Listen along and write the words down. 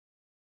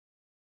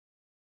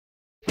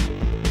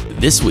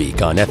This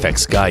week on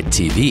FX Guide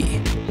TV.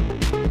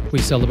 We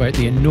celebrate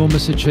the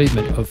enormous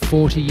achievement of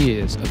 40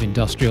 years of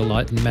industrial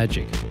light and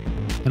magic,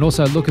 and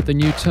also look at the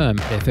new term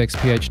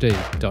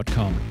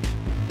fxphd.com.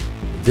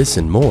 This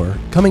and more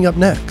coming up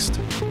next.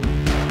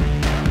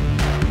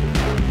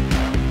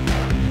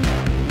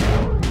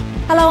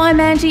 Hello, I'm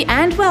Angie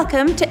and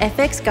welcome to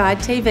FX Guide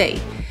TV.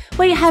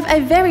 We have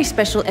a very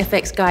special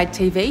FX Guide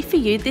TV for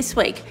you this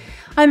week.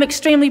 I'm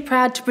extremely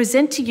proud to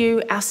present to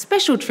you our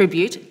special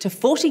tribute to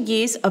 40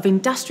 years of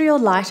industrial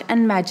light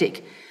and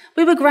magic.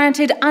 We were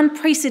granted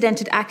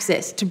unprecedented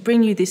access to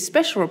bring you this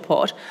special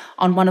report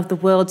on one of the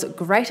world's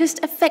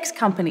greatest effects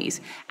companies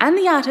and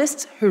the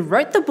artists who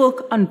wrote the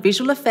book on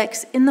visual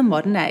effects in the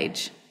modern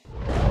age.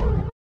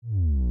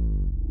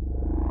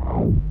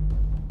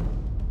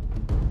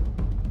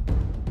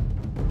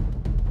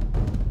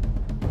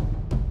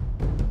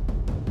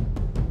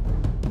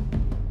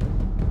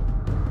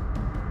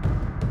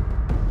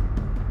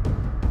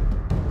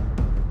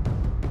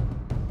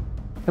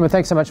 Emma,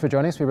 thanks so much for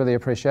joining us. We really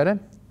appreciate it.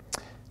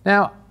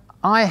 Now,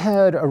 I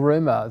heard a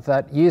rumour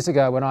that years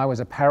ago when I was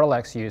a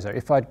Parallax user,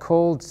 if I'd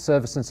called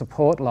service and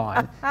support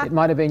line, it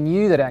might have been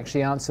you that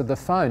actually answered the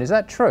phone. Is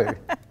that true?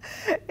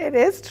 It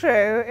is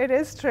true. It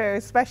is true,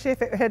 especially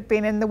if it had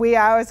been in the wee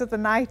hours of the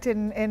night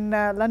in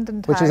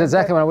London time. Which is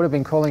exactly when I would have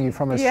been calling you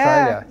from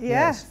Australia.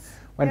 Yes.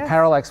 When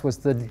Parallax was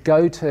the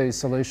go-to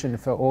solution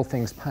for all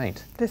things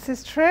paint. This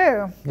is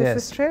true.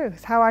 This is true.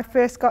 It's how I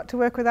first got to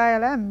work with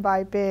ILM,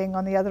 by being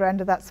on the other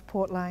end of that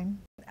support line.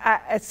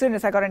 As soon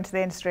as I got into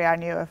the industry, I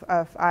knew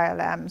of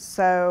ILM.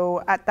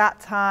 So at that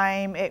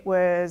time, it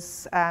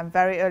was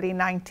very early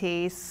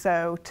 90s,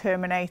 so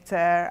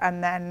Terminator,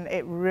 and then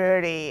it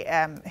really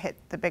hit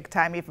the big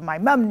time. Even my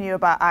mum knew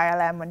about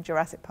ILM when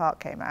Jurassic Park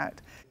came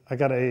out. I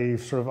got a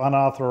sort of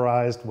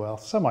unauthorized, well,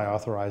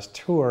 semi-authorized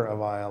tour of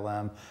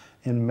ILM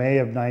in May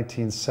of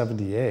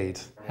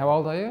 1978. How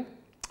old are you?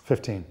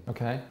 15.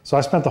 Okay. So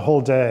I spent the whole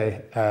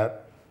day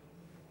at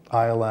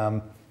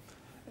ILM.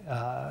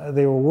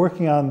 They were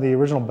working on the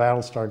original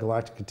Battlestar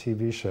Galactica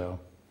TV show.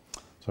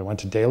 So I went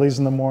to dailies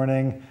in the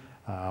morning,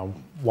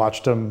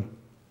 watched them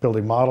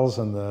building models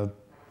in the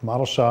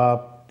model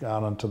shop,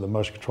 got onto the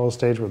motion control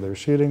stage where they were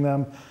shooting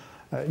them.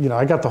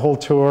 I got the whole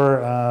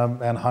tour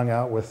and hung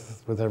out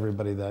with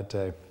everybody that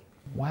day.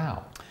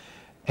 Wow.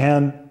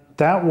 And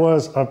that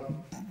was a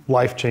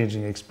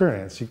life-changing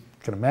experience. You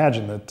can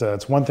imagine that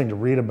it's one thing to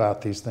read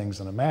about these things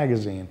in a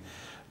magazine,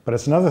 but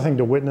it's another thing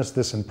to witness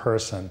this in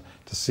person,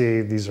 to see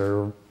these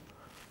are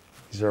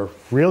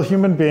real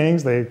human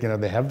beings. They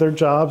have their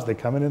jobs. They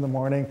come in the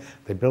morning,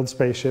 they build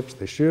spaceships,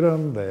 they shoot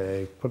them,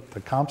 they put the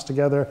comps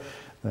together,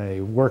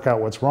 they work out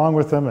what's wrong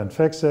with them and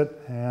fix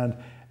it. And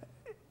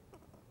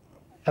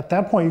at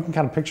that point, you can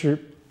kind of picture,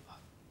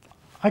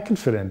 I can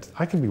fit in,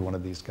 I can be one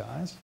of these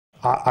guys.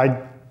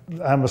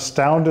 I'm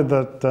astounded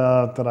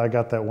that I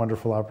got that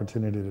wonderful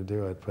opportunity to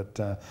do it,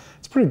 but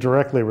it's pretty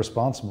directly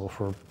responsible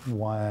for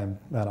why I'm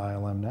at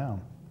ILM now.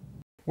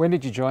 When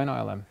did you join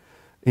ILM?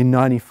 In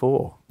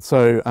 '94.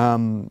 So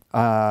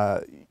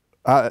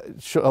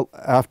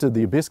after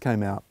The Abyss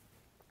came out,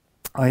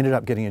 I ended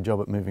up getting a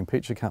job at Moving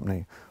Picture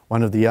Company.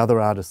 One of the other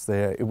artists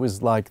there, it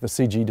was like the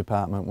CG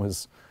department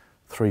was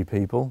 3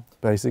 people,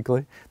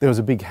 basically. There was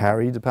a big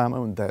Harry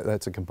department,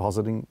 that's a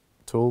compositing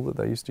tool that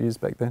they used to use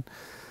back then.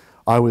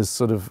 I was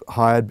sort of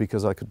hired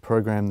because I could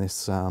program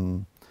this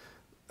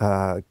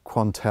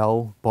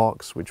Quantel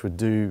box, which would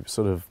do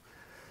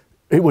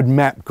it would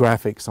map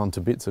graphics onto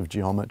bits of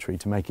geometry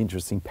to make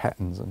interesting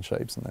patterns and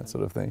shapes and that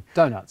sort of thing.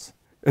 Donuts.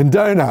 And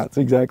donuts,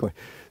 exactly.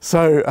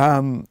 So,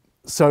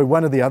 so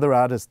one of the other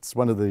artists,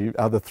 one of the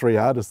other 3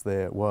 artists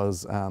there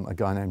was a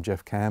guy named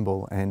Jeff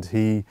Campbell, and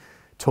he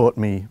taught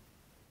me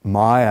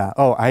Maya,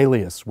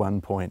 Alias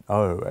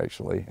 1.0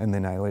 actually, and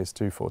then Alias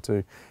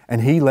 242.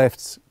 And he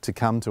left to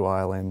come to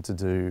ILM to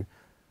do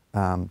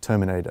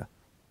Terminator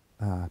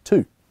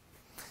 2.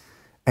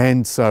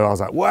 And so I was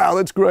like, wow,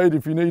 that's great.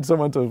 If you need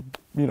someone to,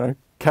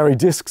 carry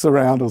discs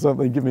around or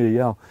something, give me a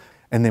yell.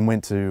 And then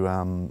went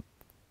to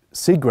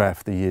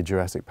SIGGRAPH the year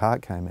Jurassic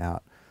Park came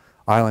out.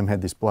 ILM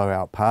had this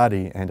blowout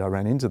party, and I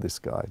ran into this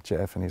guy,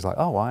 Jeff, and he's like,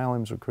 oh,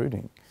 ILM's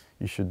recruiting.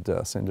 You should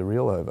send a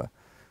reel over.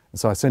 And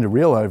so I sent a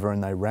reel over,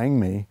 and they rang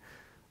me,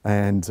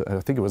 and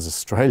I think it was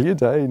Australia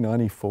Day,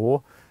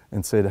 '94,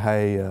 and said,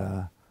 hey,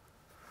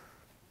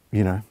 do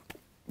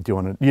you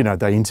want to,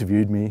 they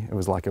interviewed me. It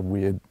was like a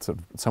weird,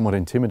 somewhat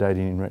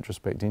intimidating in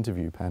retrospect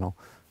interview panel,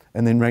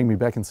 and then rang me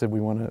back and said,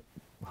 we want to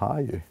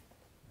hire you.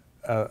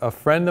 A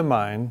friend of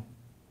mine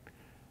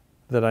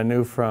that I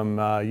knew from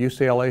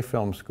UCLA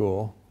Film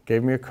School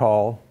gave me a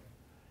call.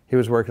 He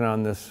was working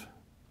on this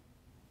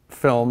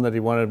film that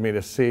he wanted me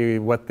to see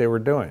what they were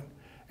doing.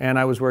 And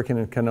I was working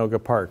in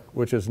Canoga Park,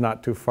 which is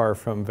not too far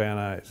from Van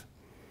Nuys.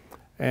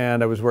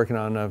 And I was working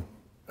on a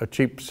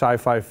cheap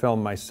sci-fi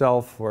film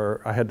myself,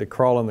 where I had to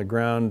crawl on the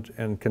ground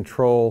and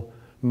control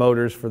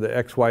motors for the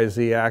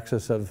XYZ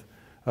axis of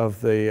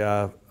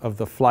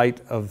the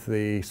flight of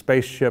the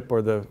spaceship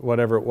or the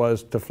whatever it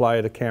was to fly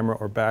at a camera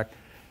or back.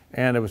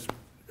 And it was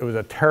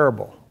a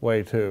terrible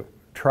way to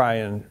try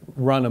and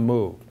run a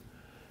move.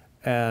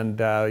 And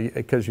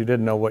because you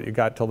didn't know what you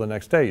got till the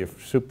next day. You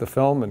soup the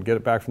film and get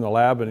it back from the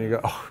lab and you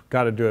go, oh,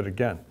 got to do it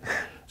again.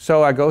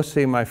 So I go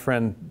see my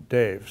friend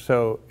Dave.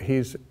 So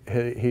he's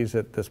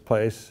at this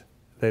place.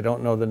 They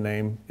don't know the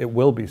name. It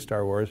will be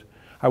Star Wars.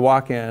 I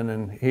walk in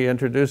and he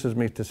introduces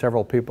me to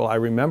several people. I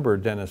remember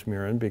Dennis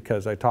Murin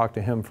because I talked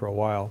to him for a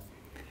while.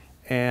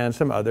 And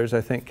some others,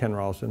 I think Ken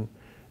Ralston.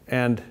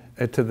 And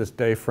to this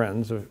day,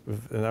 friends, and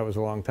that was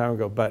a long time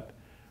ago. But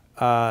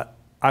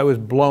I was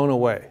blown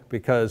away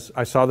because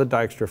I saw the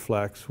Dykstra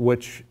Flex,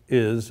 which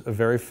is a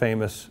very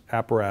famous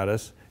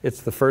apparatus.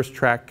 It's the first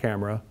track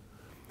camera.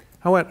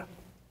 I went,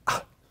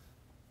 ah,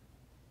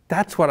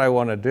 that's what I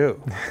want to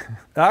do.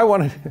 I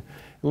wanted,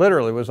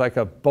 literally, it was like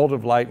a bolt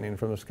of lightning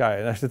from the sky.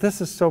 And I said,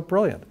 this is so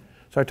brilliant.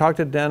 So I talked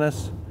to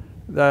Dennis.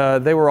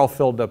 They were all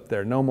filled up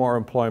there, no more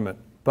employment.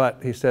 But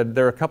he said,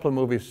 there are a couple of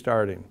movies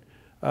starting.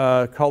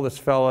 Call this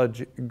fella,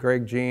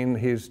 Greg Jean,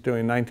 he's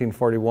doing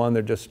 1941,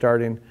 they're just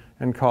starting.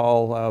 And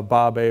call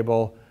Bob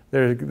Abel.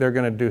 They're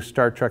going to do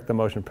Star Trek the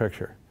Motion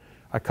Picture.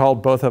 I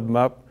called both of them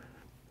up.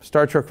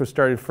 Star Trek was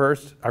started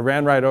first. I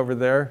ran right over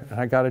there and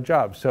I got a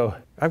job. So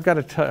I've got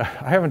to tell you,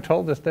 I haven't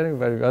told this to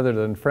anybody other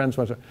than friends.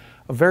 A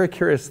very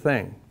curious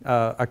thing.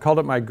 I called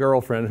up my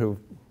girlfriend who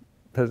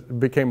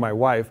became my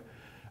wife.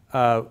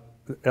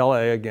 LA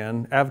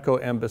again. Avco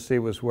Embassy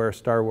was where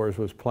Star Wars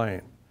was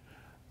playing.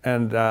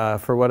 And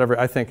for whatever,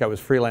 I think I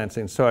was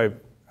freelancing. So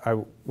I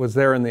was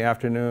there in the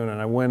afternoon and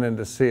I went in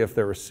to see if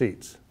there were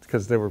seats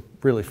because they were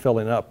really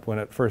filling up when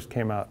it first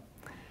came out.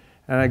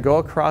 And I go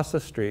across the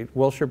street,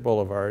 Wilshire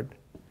Boulevard,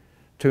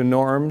 to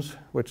Norm's,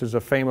 which is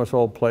a famous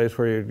old place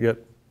where you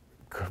get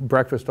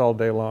breakfast all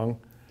day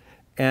long.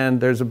 And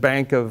there's a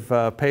bank of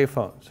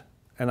payphones.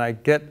 And I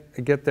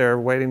get there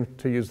waiting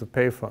to use the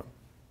payphone.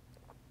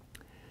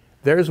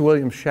 There's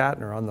William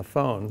Shatner on the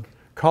phone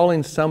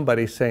calling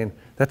somebody saying,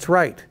 that's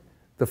right,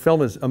 the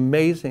film is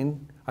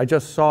amazing, I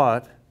just saw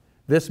it.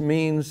 This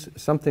means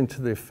something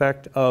to the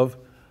effect of,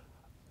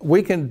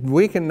 we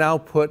can now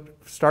put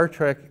Star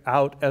Trek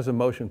out as a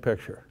motion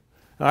picture.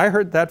 Now, I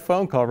heard that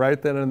phone call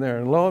right then and there,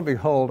 and lo and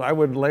behold, I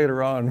would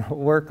later on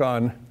work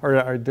on,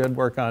 or I did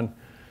work on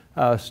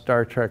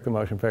Star Trek the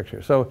motion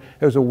picture. So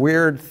it was a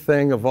weird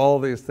thing of all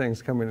these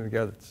things coming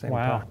together at the same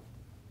time.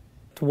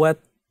 What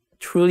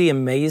truly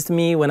amazed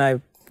me when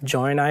I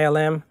joined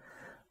ILM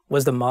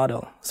was the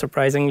model,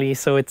 surprisingly.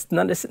 So it's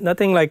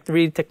nothing like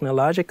really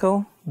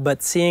technological,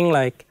 but seeing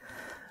like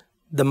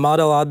the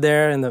model out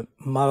there in the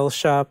model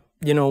shop,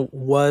 you know,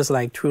 was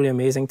like truly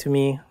amazing to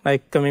me.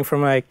 Like coming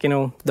from like, you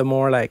know, the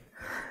more like,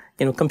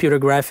 you know, computer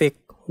graphic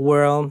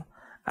world.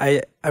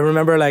 I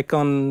remember like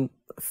on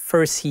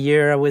first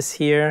year I was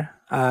here,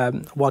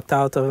 walked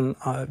out on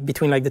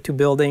between like the two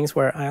buildings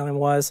where ILM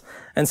was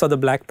and saw the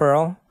Black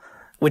Pearl,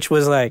 which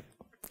was like,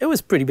 it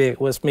was pretty big.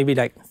 It was maybe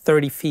like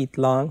 30 feet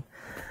long.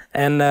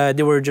 And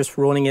they were just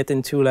rolling it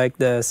into like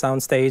the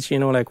sound stage, you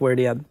know, like where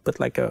they had put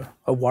like a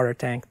water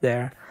tank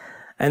there.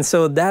 And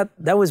so that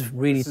was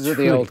really This is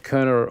the old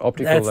Kerner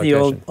optical That's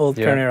location. the old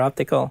Kerner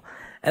optical.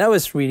 And that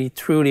was really,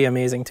 truly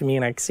amazing to me,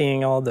 like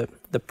seeing all the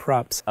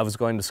props. I was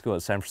going to school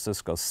at San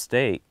Francisco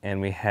State,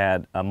 and we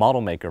had a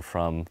model maker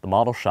from the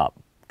model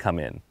shop come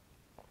in.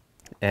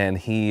 And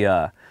he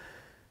taught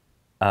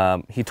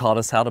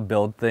us how to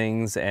build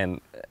things,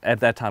 and at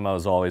that time I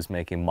was always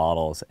making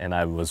models, and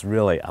I was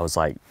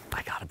like,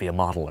 I gotta be a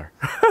modeler.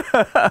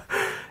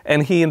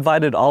 And he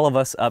invited all of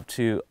us up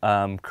to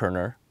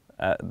Kerner,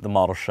 the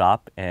model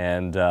shop,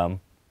 and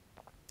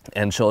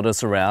showed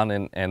us around,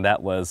 and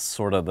that was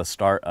sort of the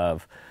start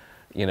of,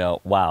 you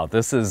know, wow,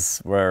 this is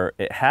where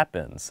it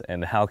happens,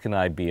 and how can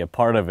I be a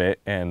part of it?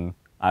 And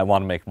I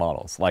want to make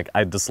models. Like,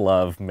 I just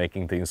love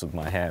making things with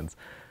my hands.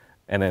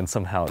 And then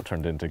somehow it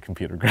turned into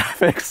computer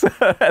graphics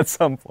at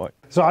some point.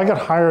 So I got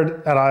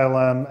hired at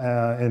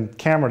ILM in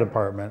camera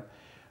department,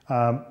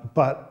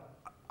 but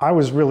I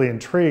was really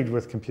intrigued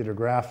with computer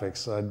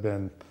graphics. I'd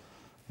been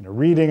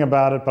reading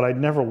about it, but I'd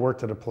never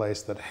worked at a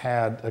place that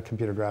had a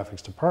computer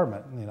graphics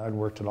department. You know, I'd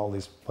worked at all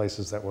these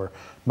places that were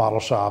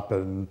model shop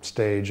and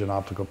stage and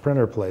optical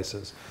printer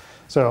places.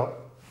 So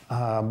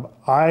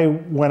I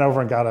went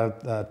over and got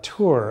a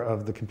tour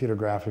of the computer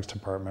graphics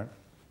department,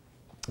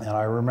 and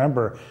I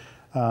remember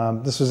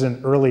this was in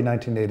early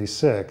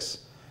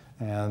 1986,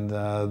 and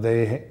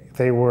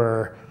they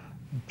were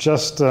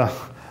just,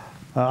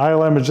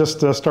 ILM had just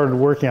started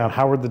working on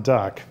Howard the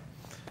Duck,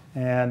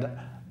 and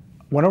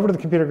went over to the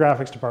computer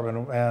graphics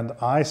department, and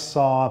I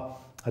saw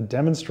a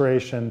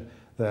demonstration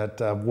that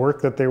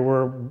work that they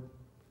were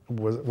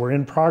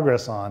in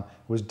progress on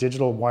was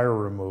digital wire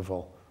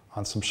removal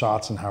on some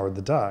shots in Howard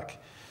the Duck.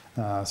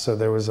 So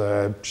there was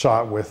a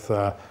shot with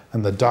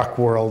in the duck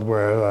world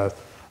where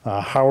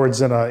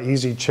Howard's in an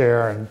easy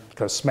chair and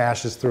kind of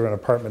smashes through an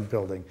apartment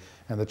building.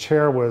 And the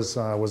chair was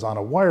on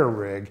a wire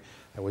rig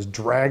that was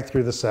dragged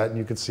through the set, and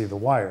you could see the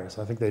wires.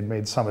 I think they'd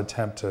made some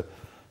attempt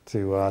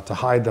to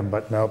hide them,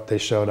 but nope, they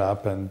showed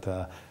up. And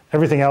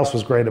everything else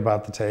was great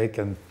about the take,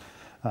 and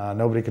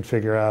nobody could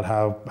figure out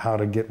how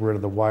to get rid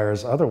of the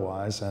wires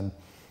otherwise. And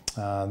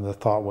the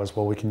thought was,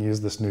 well, we can use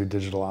this new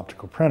digital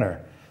optical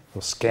printer.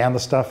 We'll scan the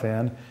stuff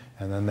in,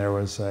 and then there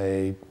was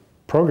a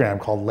program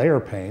called Layer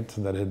Paint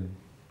that had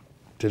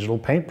digital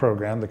paint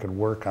program that could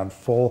work on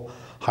full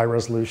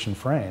high-resolution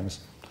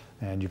frames,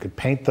 and you could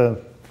paint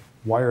the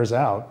wires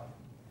out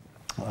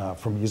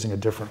from using a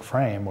different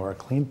frame or a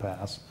clean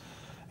pass.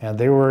 And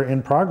they were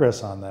in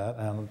progress on that,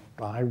 and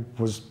I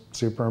was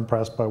super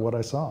impressed by what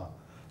I saw.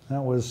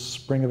 That was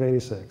spring of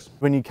 '86.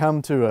 When you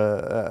come to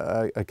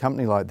a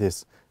company like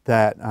this,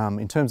 that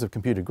in terms of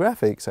computer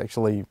graphics,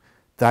 actually,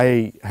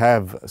 they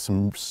have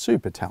some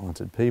super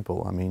talented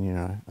people. I mean, you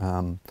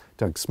know,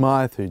 Doug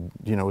Smythe, who,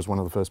 you know, was one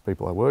of the first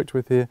people I worked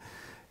with here.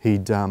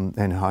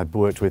 And I've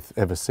worked with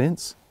ever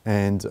since.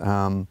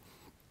 And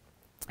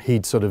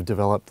he'd sort of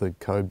developed the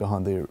code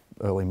behind the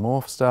early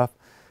Morph stuff.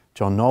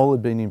 John Knoll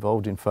had been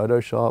involved in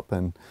Photoshop,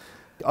 and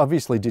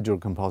obviously digital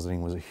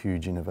compositing was a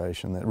huge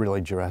innovation that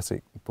really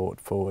Jurassic brought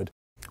forward.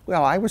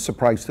 Well, I was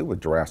surprised too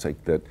with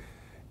Jurassic that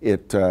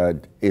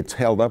it's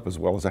held up as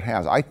well as it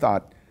has. I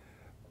thought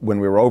when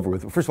we were over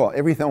with it, first of all,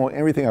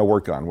 everything I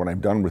work on, when I'm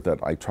done with it,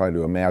 I try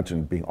to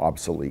imagine being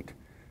obsolete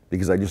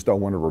because I just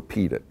don't want to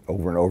repeat it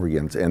over and over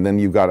again. And then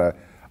you've got to,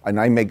 and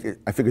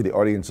I figure the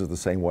audience is the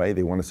same way.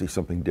 They want to see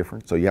something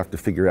different. So you have to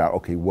figure out,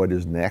 okay, what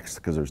is next,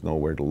 because there's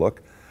nowhere to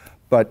look.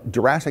 But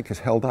Jurassic has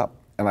held up,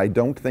 and I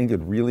don't think it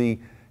really,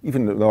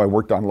 even though I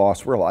worked on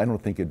Lost World, I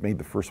don't think it made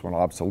the first one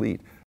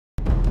obsolete.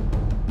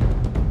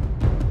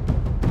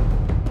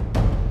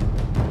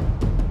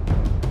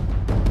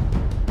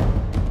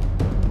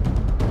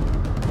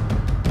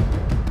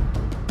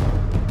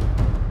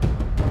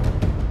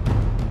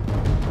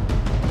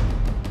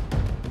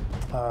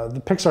 The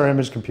Pixar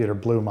image computer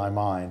blew my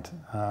mind.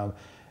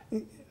 And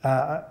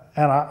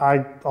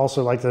I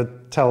also like to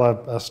tell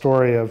a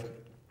story of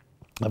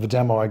a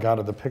demo I got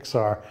at the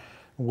Pixar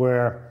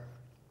where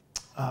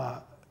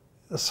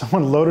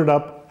someone loaded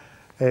up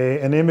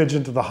an image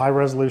into the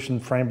high-resolution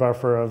frame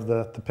buffer of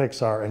the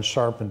Pixar and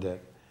sharpened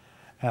it.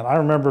 And I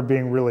remember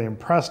being really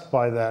impressed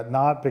by that,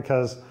 not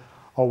because,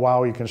 oh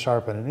wow, you can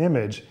sharpen an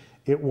image.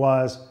 It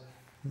was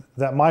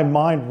that my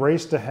mind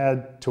raced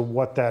ahead to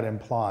what that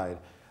implied.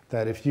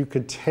 That if you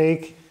could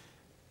take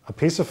a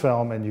piece of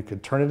film and you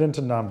could turn it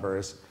into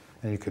numbers,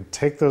 and you could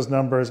take those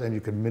numbers and you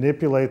could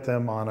manipulate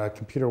them on a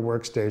computer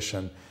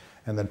workstation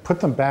and then put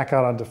them back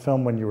out onto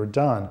film when you were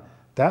done,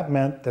 that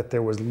meant that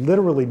there was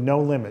literally no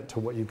limit to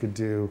what you could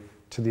do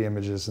to the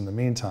images in the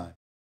meantime.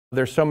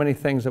 There's so many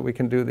things that we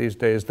can do these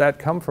days that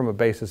come from a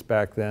basis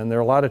back then. There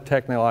are a lot of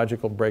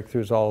technological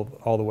breakthroughs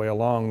all the way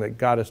along that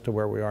got us to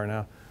where we are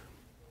now.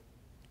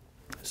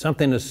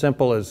 Something as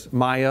simple as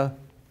Maya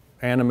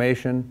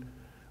animation,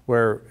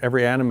 where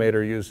every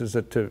animator uses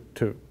it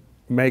to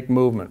make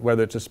movement,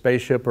 whether it's a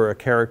spaceship or a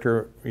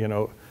character, you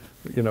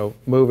know,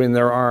 moving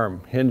their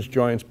arm, hinge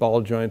joints,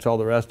 ball joints, all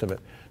the rest of it.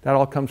 That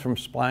all comes from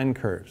spline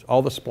curves.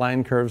 All the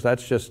spline curves,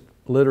 that's just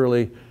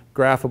literally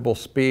graphable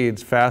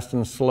speeds, fast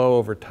and slow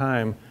over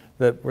time,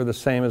 that were the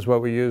same as what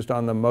we used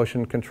on the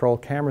motion control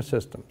camera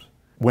systems.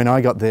 When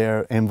I got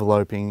there,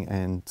 enveloping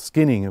and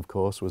skinning, of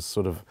course, was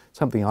sort of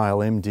something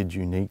ILM did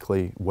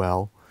uniquely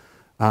well.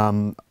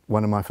 One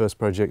of my first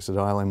projects at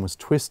ILM was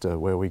Twister,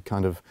 where we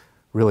kind of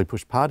really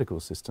pushed particle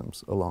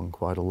systems along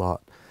quite a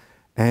lot.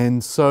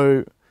 And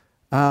so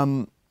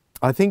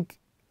I think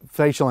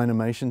facial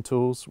animation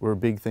tools were a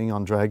big thing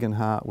on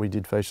Dragonheart. We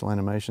did facial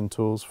animation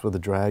tools for the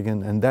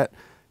Dragon, and that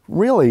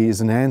really is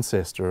an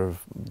ancestor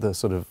of the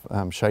sort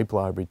of shape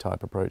library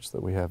type approach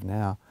that we have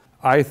now.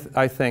 I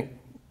think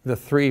the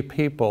three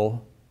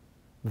people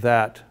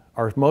that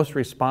are most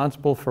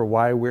responsible for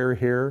why we're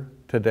here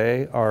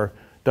today are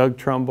Doug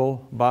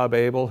Trumbull, Bob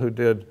Abel, who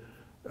did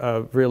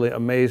really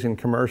amazing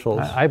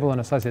commercials. Abel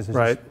and Associates is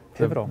right.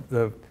 Pivotal.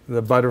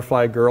 The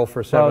butterfly girl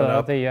for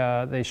 7-Up.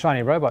 The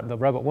shiny robot, the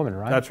robot woman,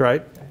 right? That's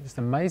right. Just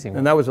amazing.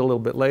 And that was a little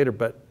bit later,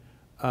 but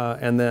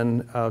and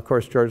then of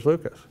course George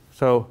Lucas.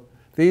 So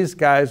these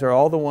guys are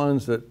all the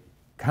ones that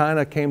kind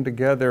of came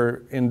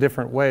together in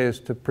different ways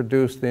to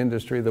produce the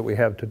industry that we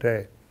have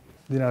today.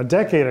 You know, a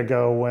decade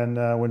ago,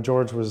 when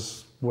George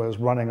was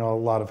running a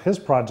lot of his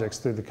projects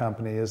through the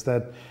company, is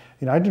that,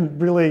 you know, I didn't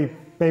really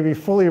maybe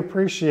fully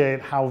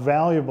appreciate how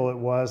valuable it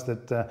was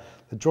that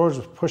George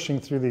was pushing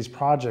through these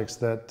projects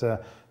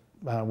that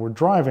were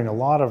driving a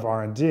lot of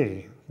R&D.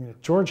 You know,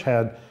 George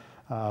had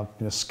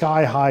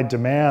sky-high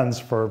demands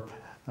for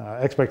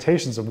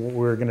expectations of what we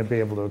were going to be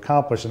able to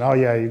accomplish, and oh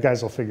yeah, you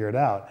guys will figure it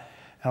out.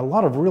 And a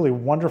lot of really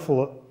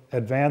wonderful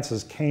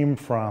advances came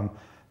from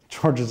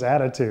George's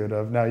attitude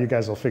of, no, you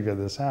guys will figure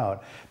this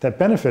out, that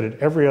benefited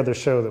every other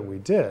show that we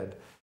did.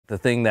 The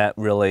thing that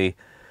really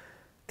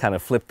kind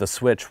of flipped the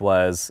switch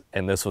was,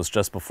 and this was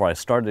just before I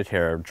started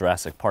here,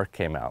 Jurassic Park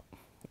came out.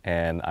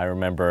 And I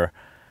remember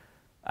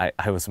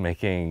I was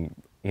making,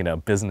 you know,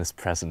 business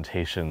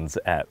presentations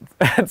at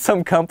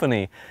some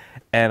company,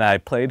 and I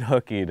played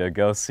hooky to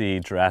go see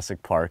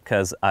Jurassic Park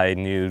because I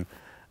knew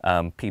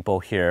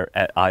people here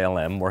at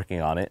ILM working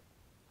on it.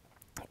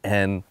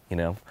 And, you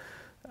know,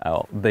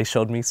 they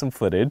showed me some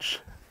footage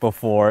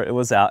before it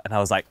was out, and I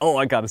was like, oh,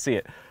 I got to see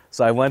it.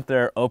 So I went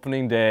there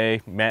opening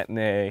day,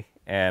 matinee,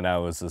 and I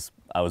was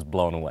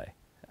blown away.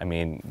 I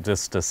mean,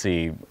 just to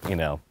see, you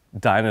know,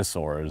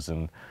 dinosaurs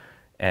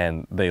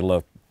and they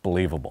look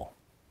believable.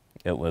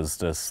 It was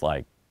just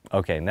like,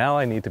 okay, now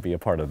I need to be a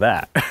part of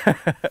that.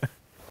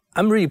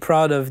 I'm really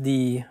proud of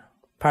the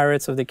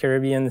Pirates of the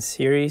Caribbean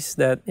series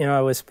that, you know,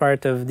 I was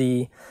part of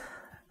the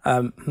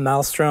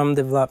Maelstrom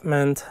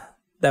development.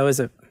 That was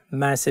a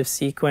massive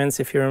sequence,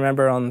 if you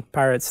remember, on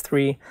Pirates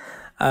 3.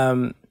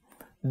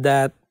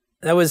 That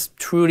was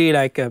truly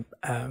like a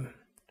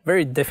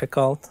very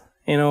difficult,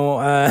 you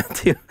know,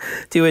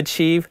 to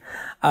achieve.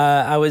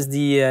 I was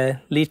the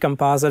lead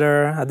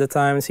compositor at the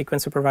time,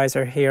 sequence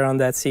supervisor here on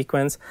that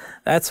sequence.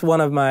 That's one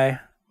of my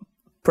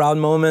proud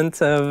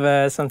moments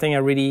of something I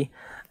really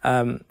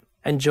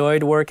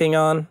enjoyed working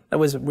on. That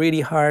was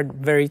really hard,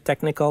 very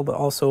technical, but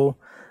also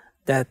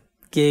that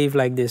gave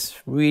like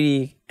this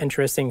really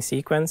interesting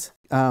sequence.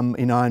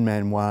 In Iron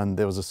Man 1,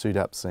 there was a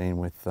suit-up scene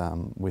with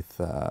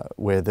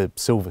where the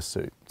silver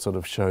suit sort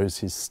of shows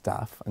his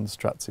stuff and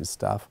struts his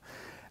stuff.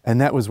 And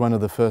that was one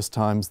of the first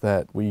times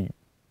that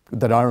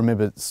I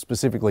remember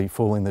specifically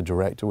fooling the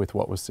director with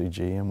what was CG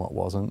and what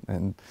wasn't,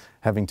 and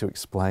having to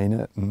explain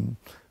it, and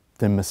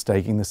them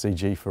mistaking the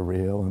CG for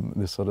real and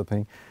this sort of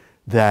thing.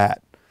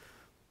 That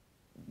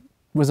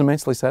was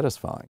immensely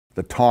satisfying.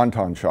 The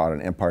Tauntaun shot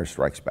in Empire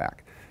Strikes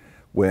Back,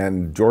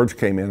 when George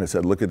came in and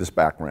said, look at this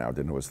background,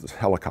 and it was this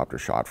helicopter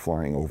shot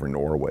flying over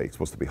Norway, it's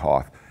supposed to be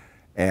Hoth,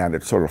 and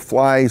it sort of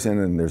flies in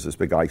and there's this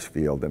big ice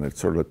field and it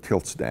sort of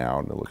tilts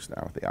down and looks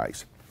down at the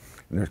ice.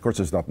 And of course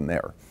there's nothing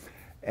there.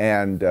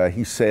 And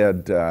he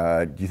said,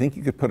 do you think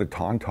you could put a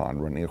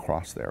Tauntaun running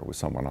across there with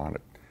someone on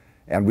it?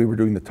 And we were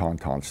doing the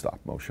Tauntaun stop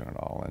motion and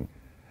all.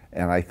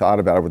 And I thought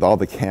about it with all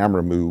the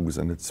camera moves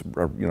and it's,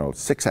 you know,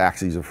 6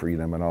 axes of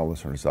freedom and all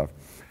this sort of stuff.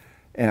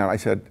 And I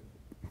said,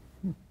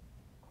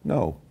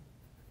 no,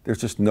 there's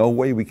just no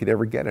way we could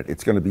ever get it.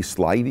 It's going to be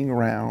sliding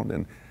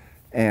around.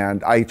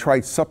 And I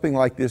tried something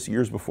like this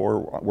years before,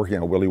 working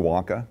on Willy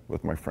Wonka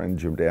with my friend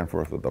Jim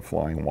Danforth with the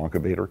flying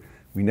Wonkavator.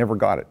 We never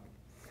got it.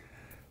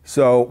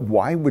 So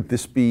why would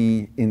this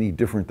be any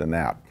different than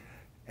that?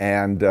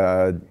 And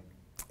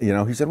you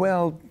know, he said,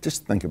 well,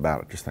 just think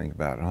about it, just think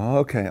about it. Oh,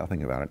 okay, I'll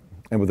think about it.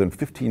 And within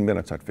 15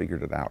 minutes, I'd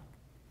figured it out.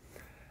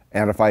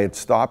 And if I had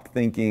stopped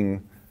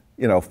thinking,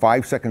 you know,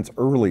 5 seconds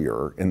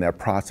earlier in that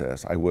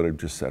process, I would have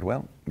just said,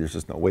 well, there's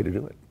just no way to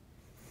do it,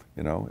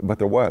 you know, but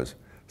there was.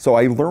 So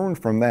I learned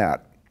from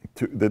that,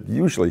 that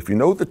usually if you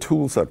know the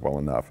tool set well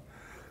enough,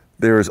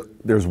 there's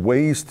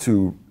ways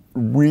to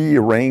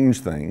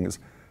rearrange things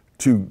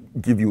to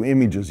give you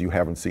images you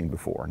haven't seen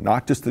before,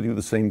 not just to do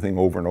the same thing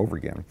over and over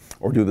again,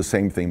 or do the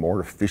same thing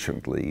more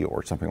efficiently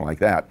or something like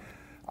that.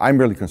 I'm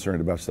really concerned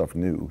about stuff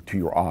new to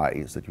your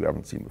eyes that you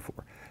haven't seen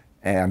before.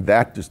 And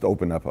that just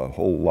opened up a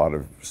whole lot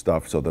of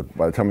stuff so that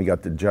by the time we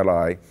got to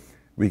Jedi,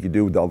 we could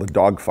do all the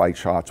dogfight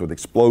shots with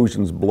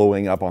explosions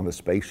blowing up on the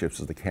spaceships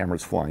as the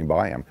camera's flying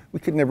by them.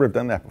 We could never have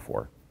done that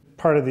before.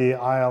 Part of the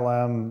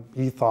ILM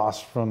ethos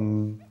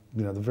from,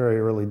 you know, the very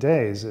early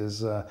days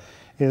is that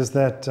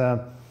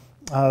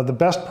the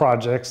best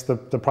projects, the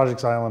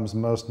projects ILM is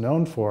most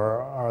known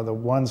for, are the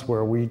ones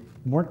where we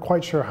weren't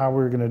quite sure how we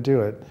were going to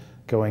do it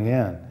going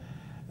in.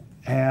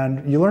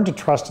 And you learn to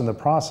trust in the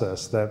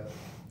process, that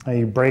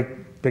you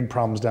break big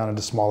problems down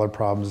into smaller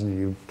problems and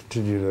you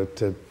continue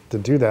to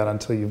do that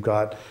until you've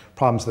got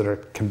problems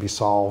that can be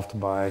solved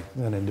by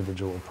an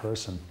individual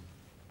person.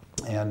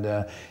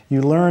 And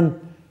you learn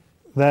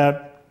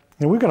that,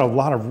 you know, we've got a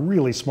lot of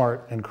really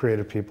smart and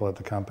creative people at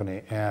the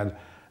company, and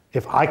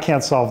if I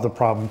can't solve the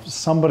problem,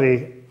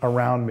 somebody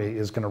around me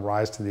is going to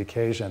rise to the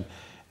occasion,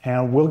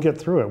 and we'll get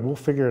through it. We'll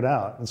figure it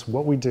out. It's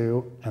what we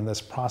do, and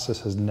this process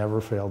has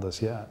never failed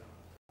us yet.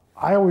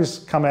 I always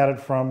come at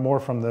it more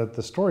from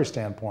the story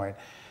standpoint.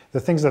 The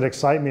things that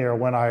excite me are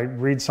when I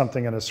read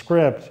something in a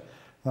script,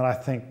 and I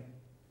think,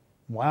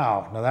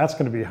 wow, now that's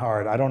going to be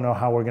hard. I don't know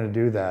how we're going to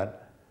do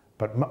that,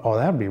 but oh,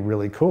 that'd be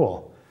really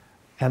cool.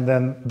 And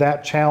then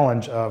that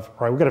challenge of, all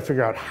right, we've got to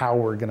figure out how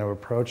we're going to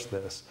approach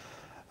this.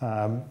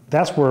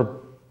 That's where,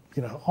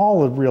 you know,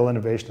 all the real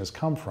innovation has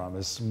come from,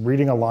 is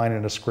reading a line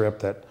in a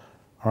script that,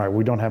 all right,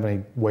 we don't have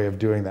any way of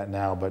doing that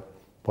now, but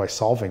by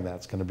solving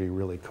that's going to be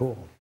really cool.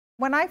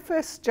 When I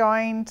first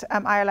joined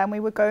ILM, we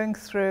were going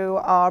through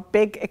our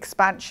big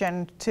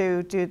expansion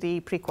to do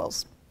the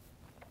prequels.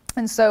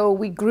 And so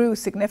we grew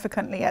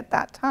significantly at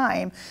that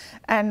time.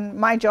 And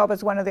my job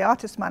as one of the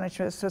artist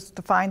managers was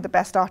to find the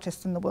best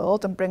artists in the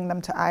world and bring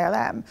them to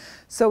ILM.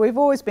 So we've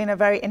always been a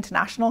very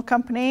international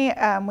company.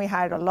 We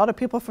had a lot of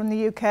people from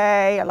the UK,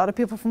 a lot of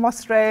people from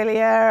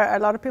Australia, a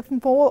lot of people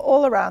from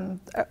all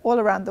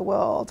around the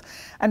world,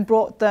 and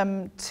brought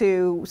them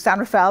to San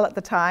Rafael at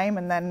the time,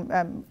 and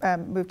then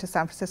moved to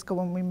San Francisco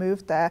when we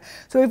moved there.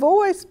 So we've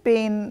always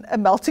been a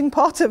melting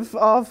pot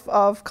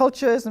of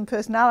cultures and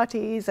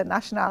personalities and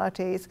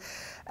nationalities.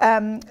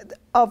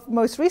 Of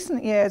most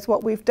recent years,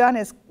 what we've done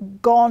is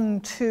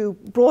brought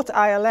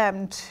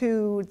ILM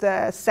to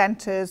the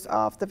centers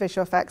of the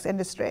visual effects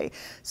industry.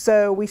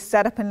 So we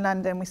set up in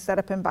London, we set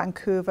up in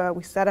Vancouver,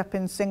 we set up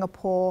in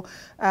Singapore,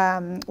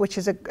 which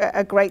is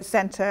a great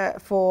center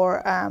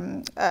for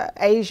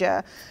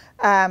Asia.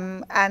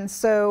 And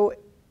so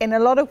in a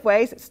lot of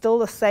ways, it's still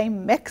the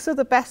same mix of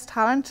the best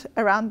talent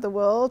around the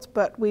world,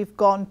 but we've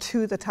gone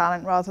to the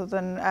talent rather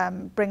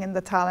than bringing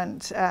the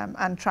talent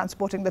and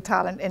transporting the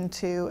talent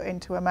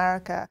into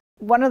America.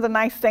 One of the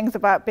nice things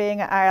about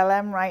being at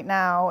ILM right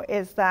now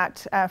is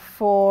that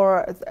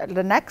for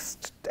the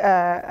next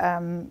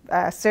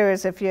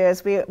series of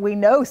years, we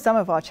know some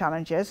of our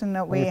challenges, and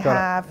that we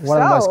have one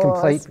of the most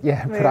complete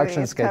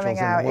production schedules coming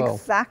out in the world.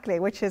 Exactly,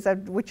 which is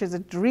a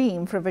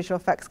dream for a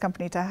visual effects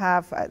company to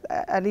have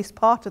at least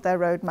part of their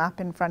roadmap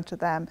in front of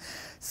them.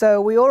 So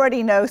we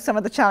already know some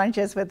of the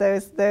challenges with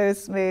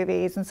those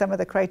movies and some of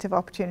the creative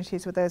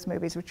opportunities with those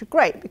movies, which are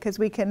great because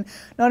we can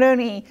not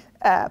only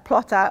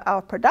plot out our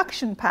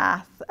production path,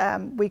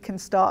 we can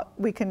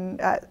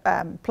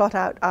plot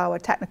out our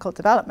technical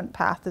development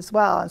path as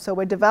well. And so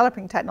we're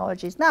developing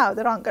technologies now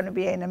that aren't going to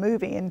be in a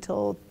movie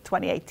until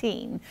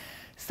 2018.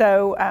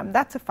 So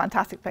that's a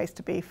fantastic place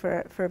to be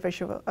for a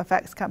visual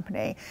effects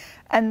company.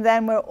 And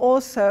then we're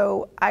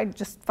also, I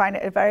just find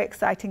it a very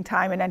exciting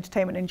time in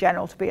entertainment in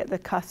general to be at the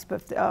cusp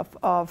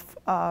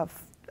of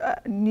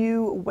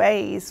new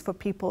ways for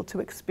people to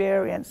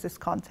experience this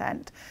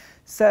content.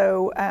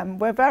 So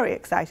we're very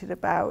excited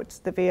about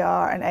the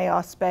VR and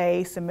AR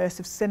space,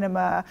 immersive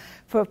cinema,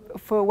 for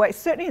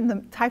certainly in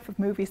the type of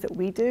movies that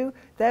we do,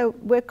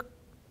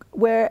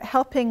 we're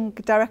helping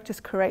directors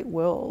create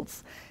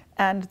worlds.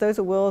 And those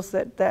are worlds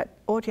that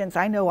audience,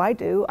 I know I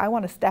do, I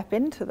want to step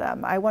into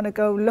them. I want to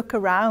go look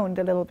around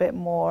a little bit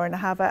more and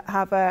have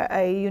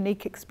a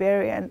unique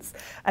experience.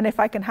 And if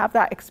I can have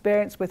that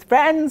experience with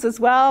friends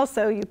as well,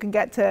 so you can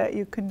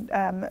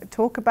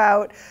talk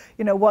about,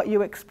 what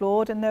you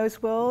explored in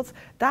those worlds,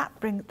 that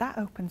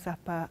opens up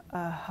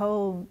a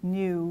whole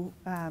new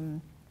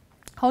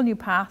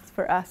path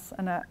for us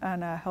and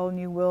a whole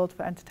new world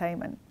for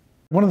entertainment.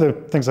 One of the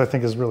things I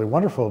think is really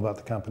wonderful about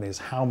the company is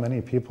how many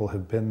people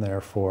have been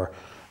there for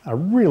a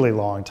really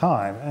long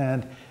time.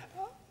 And,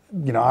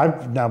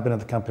 I've now been at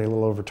the company a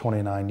little over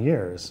 29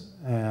 years,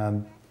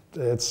 and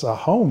it's a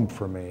home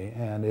for me.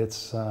 And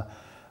it's, I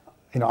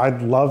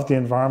love the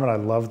environment, I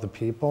love the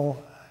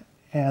people,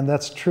 and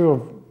that's true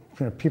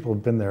of, people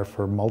who've been there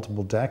for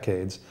multiple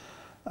decades.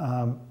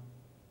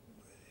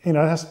 It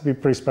has to be a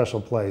pretty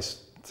special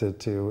place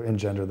to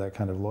engender that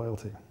kind of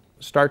loyalty.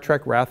 Star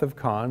Trek Wrath of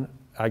Khan.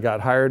 I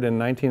got hired in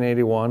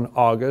 1981,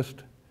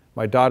 August.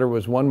 My daughter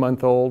was 1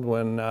 month old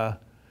when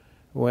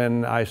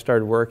I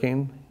started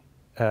working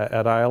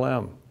at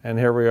ILM. And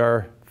here we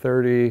are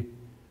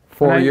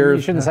 34 years.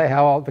 You shouldn't say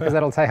how old, because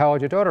that'll say how old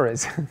your daughter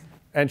is.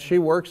 And she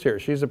works here.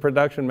 She's a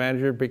production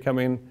manager,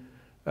 becoming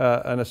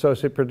an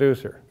associate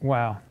producer.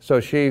 Wow. So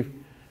she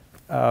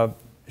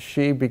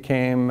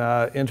became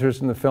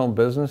interested in the film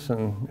business,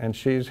 and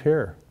she's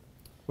here,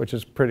 which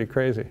is pretty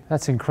crazy.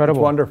 That's incredible.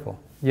 It's wonderful.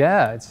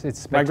 Yeah, it's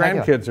spectacular.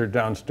 My grandkids are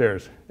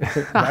downstairs.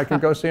 I can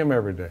go see them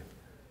every day.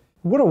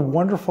 What a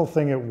wonderful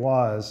thing it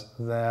was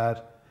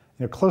that,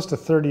 close to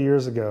 30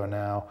 years ago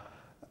now,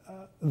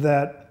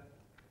 that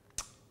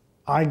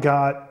I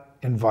got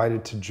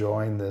invited to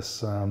join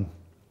this,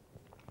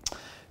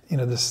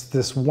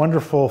 this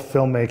wonderful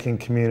filmmaking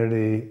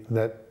community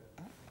that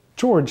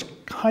George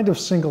kind of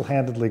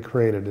single-handedly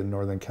created in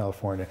Northern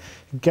California.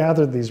 He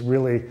gathered these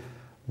really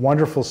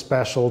wonderful,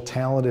 special,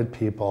 talented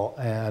people,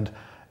 and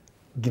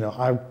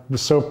I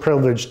was so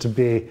privileged to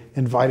be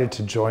invited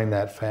to join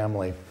that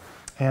family.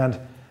 And,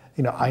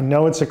 I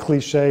know it's a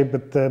cliche,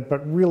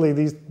 but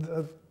really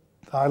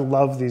I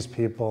love these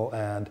people,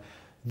 and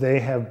they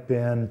have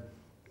been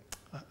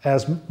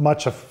as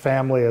much a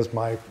family as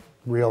my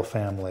real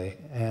family.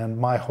 And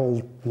my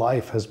whole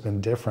life has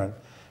been different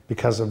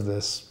because of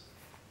this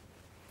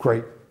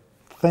great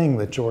thing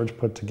that George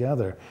put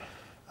together.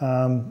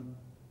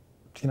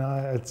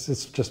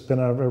 It's just been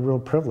a real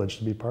privilege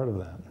to be part of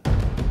that.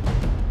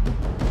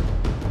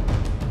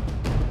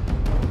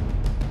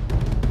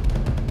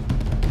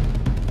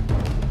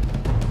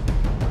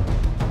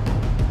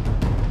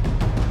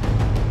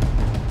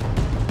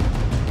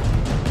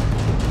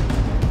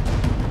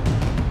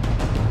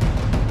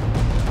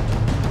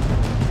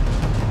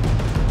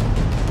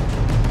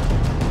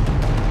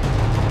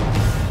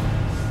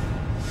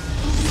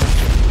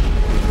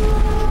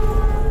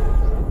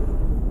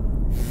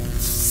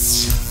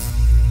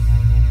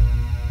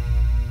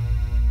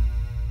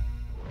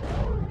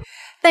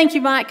 Thank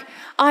you, Mike.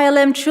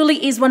 ILM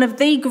truly is one of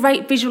the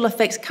great visual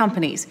effects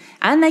companies,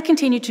 and they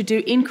continue to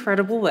do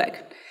incredible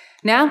work.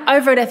 Now,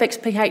 over at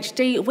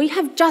fxphd, we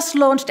have just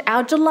launched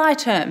our July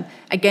term.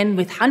 Again,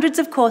 with hundreds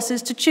of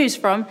courses to choose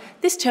from,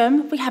 this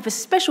term we have a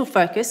special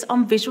focus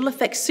on visual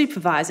effects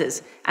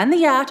supervisors and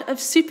the art of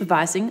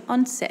supervising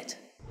on set.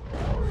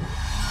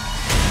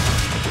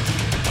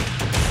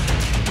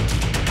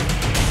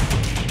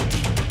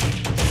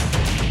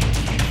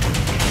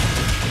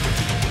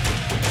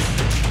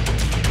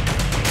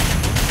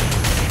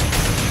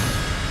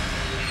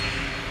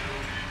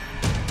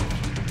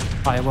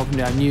 Hi and welcome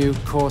to our new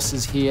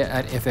courses here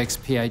at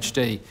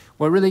fxphd.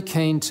 We're really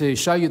keen to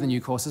show you the new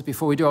courses.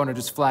 Before we do, I want to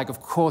just flag, of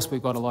course,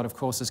 we've got a lot of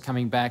courses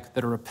coming back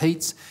that are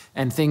repeats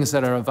and things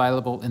that are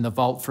available in the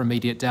vault for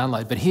immediate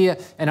download. But here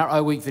in our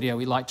O-Week video,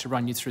 we like to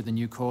run you through the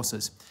new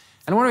courses.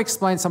 And I want to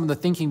explain some of the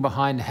thinking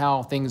behind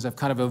how things have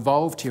kind of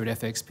evolved here at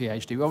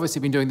fxphd. We've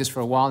obviously been doing this for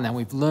a while now.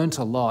 We've learnt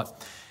a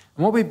lot.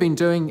 And what we've been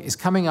doing is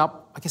coming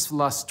up, I guess for the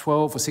last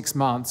 12 or 6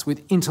 months,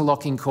 with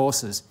interlocking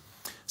courses.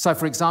 So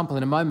for example,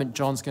 in a moment,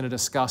 John's going to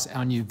discuss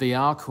our new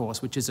VR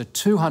course, which is a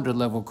 200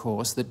 level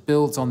course that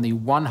builds on the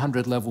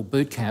 100 level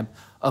bootcamp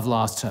of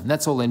last term.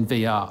 That's all in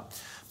VR.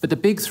 But the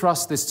big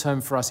thrust this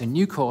term for us in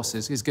new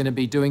courses is going to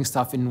be doing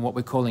stuff in what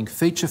we're calling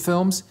feature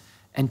films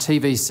and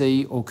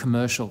TVC or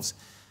commercials.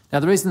 Now,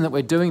 the reason that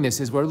we're doing this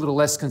is we're a little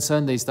less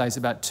concerned these days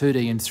about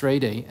 2D and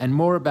 3D and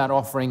more about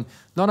offering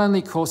not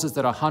only courses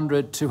that are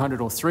 100, 200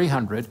 or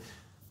 300,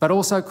 but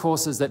also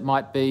courses that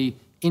might be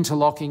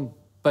interlocking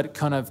but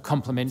kind of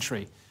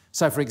complementary.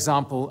 So for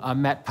example, a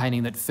matte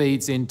painting that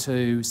feeds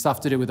into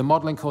stuff to do with a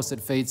modelling course, that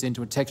feeds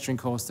into a texturing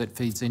course, that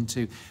feeds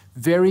into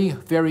very,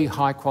 very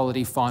high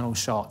quality final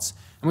shots.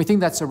 And we think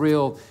that's a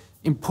real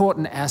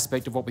important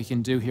aspect of what we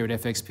can do here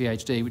at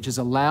fxphd, which is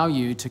allow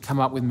you to come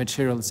up with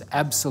material that's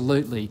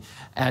absolutely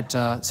at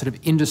sort of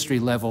industry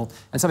level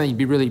and something you'd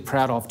be really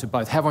proud of to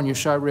both have on your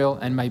show reel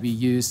and maybe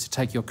use to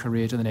take your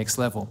career to the next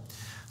level.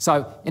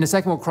 So in a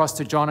second we'll cross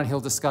to John and he'll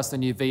discuss the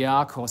new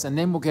VR course, and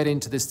then we'll get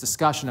into this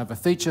discussion of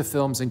feature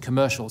films and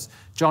commercials.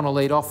 John will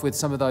lead off with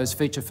some of those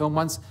feature film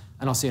ones,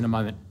 and I'll see you in a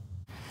moment.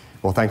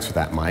 Well, thanks for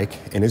that, Mike.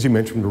 And as you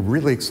mentioned, we're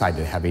really excited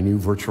to have a new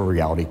virtual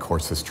reality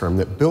course this term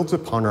that builds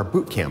upon our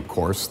bootcamp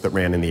course that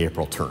ran in the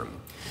April term.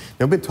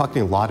 Now, I've been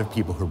talking to a lot of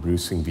people who are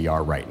producing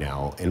VR right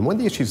now, and one of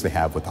the issues they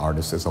have with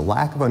artists is a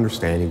lack of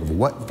understanding of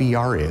what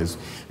VR is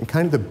and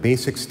kind of the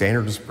basic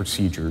standards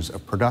procedures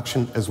of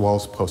production as well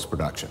as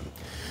post-production.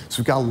 So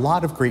we've got a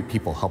lot of great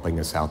people helping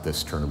us out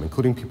this term,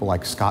 including people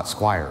like Scott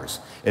Squires,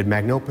 and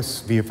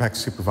Magnopus VFX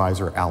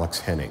supervisor Alex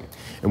Henning.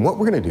 And what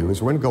we're going to do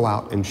is we're going to go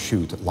out and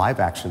shoot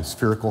live-action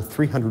spherical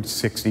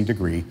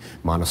 360-degree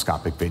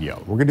monoscopic video.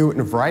 We're going to do it in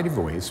a variety of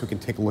ways so we can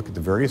take a look at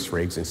the various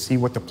rigs and see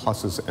what the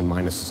pluses and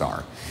minuses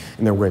are.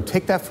 And then we're going to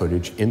take that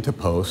footage into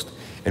post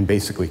and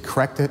basically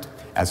correct it,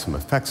 add some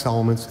effects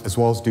elements, as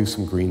well as do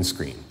some green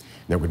screen.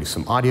 And then we're going to do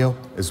some audio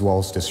as well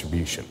as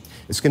distribution.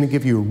 It's going to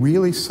give you a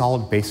really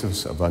solid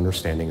basis of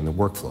understanding in the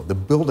workflow, the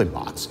building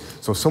blocks.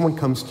 So if someone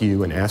comes to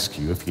you and asks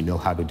you if you know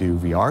how to do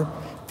VR,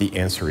 the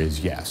answer is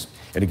yes.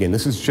 And again,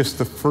 this is just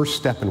the first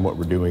step in what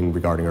we're doing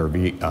regarding our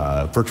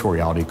virtual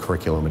reality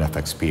curriculum at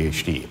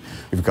fxphd.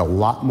 We've got a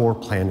lot more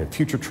planned in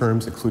future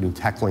terms, including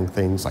tackling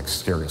things like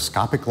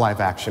stereoscopic live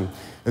action,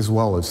 as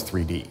well as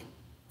 3D.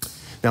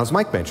 Now, as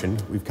Mike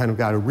mentioned, we've kind of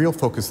got a real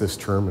focus this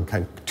term in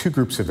kind of 2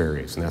 groups of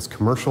areas, and that's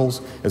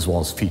commercials as well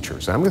as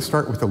features. And I'm going to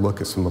start with a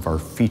look at some of our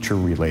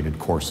feature-related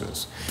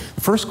courses. The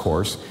first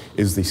course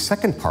is the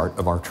second part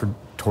of our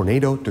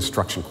Tornado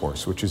Destruction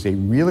course, which is a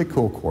really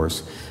cool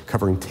course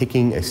covering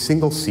taking a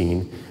single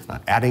scene,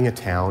 adding a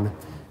town,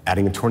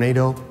 adding a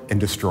tornado, and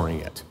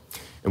destroying it.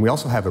 And we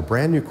also have a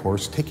brand new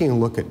course taking a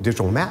look at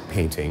digital map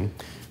painting,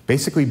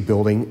 basically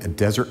building a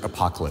desert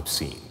apocalypse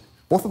scene.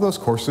 Both of those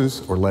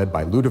courses are led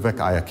by Ludovic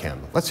Ayakem.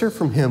 Let's hear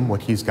from him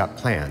what he's got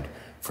planned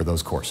for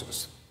those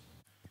courses.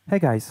 Hey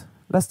guys,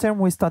 last term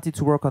we started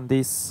to work on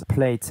this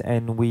plate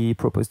and we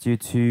proposed you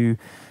to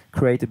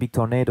create a big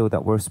tornado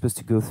that was supposed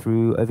to go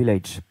through a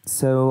village.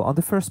 So on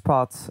the first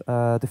part,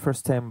 the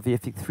first term,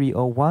 VFX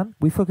 301,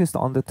 we focused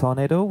on the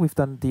tornado. We've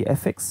done the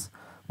FX,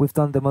 we've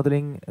done the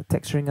modeling,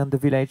 texturing on the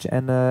village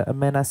and a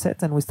main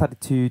asset, and we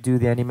started to do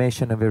the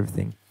animation of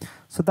everything.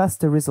 So that's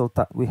the result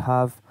that we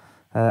have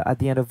at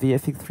the end of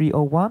VFX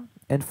 301,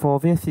 and for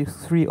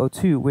VFX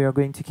 302 we are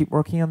going to keep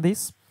working on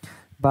this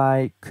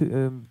by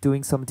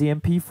doing some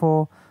DMP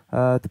for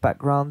the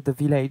background, the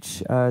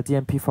village,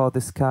 DMP for the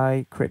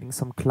sky, creating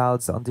some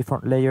clouds on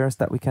different layers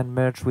that we can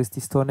merge with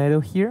this tornado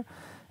here,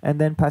 and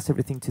then pass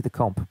everything to the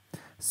comp.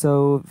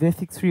 So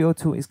VFX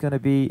 302 is going to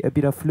be a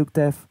bit of look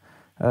depth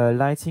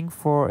lighting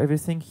for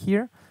everything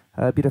here,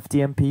 a bit of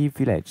DMP,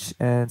 village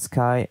and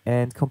sky,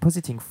 and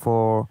compositing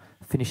for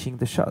finishing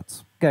the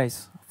shots.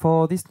 Guys,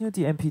 for this new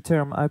DMP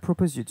term, I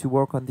propose you to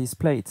work on this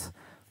plate,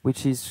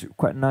 which is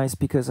quite nice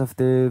because of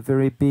the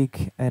very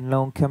big and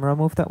long camera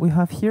move that we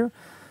have here.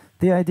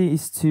 The idea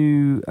is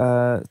to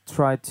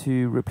try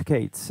to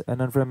replicate an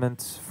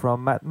environment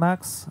from Mad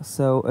Max,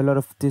 so a lot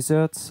of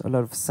deserts, a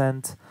lot of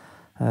sand,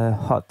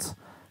 hot,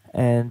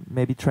 and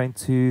maybe trying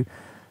to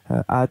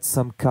add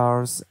some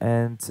cars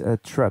and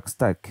trucks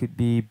that could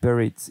be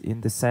buried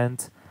in the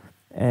sand,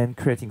 and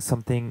creating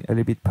something a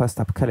little bit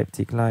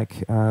post-apocalyptic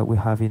like we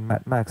have in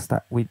Mad Max.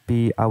 That would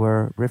be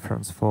our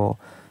reference for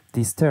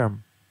this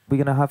term. We're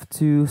going to have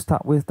to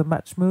start with the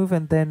match move,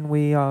 and then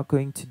we are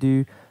going to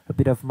do a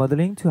bit of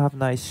modeling to have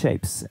nice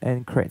shapes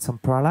and create some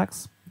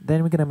parallax.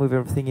 Then we're going to move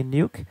everything in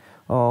Nuke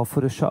or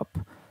Photoshop,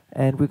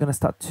 and we're going to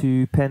start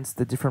to paint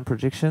the different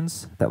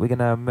projections that we're going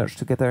to merge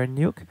together in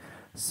Nuke.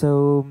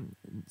 So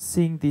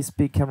seeing this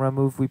big camera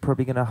move, we're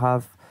probably going to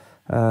have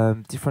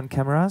different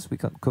cameras. We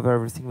can't cover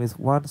everything with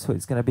one, so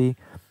it's going to be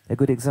a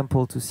good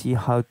example to see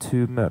how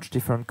to merge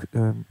different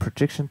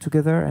projection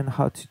together and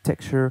how to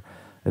texture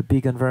a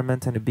big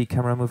environment and a big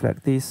camera move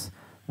like this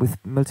with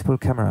multiple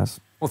cameras.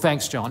 Well,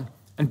 thanks, John.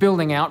 And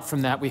building out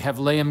from that, we have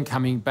Liam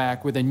coming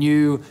back with a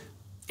new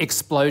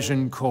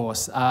explosion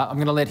course. I'm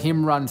going to let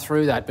him run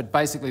through that, but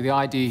basically the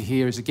idea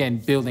here is, again,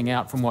 building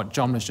out from what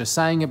John was just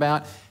saying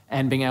about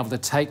and being able to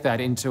take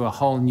that into a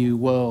whole new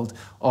world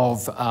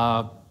of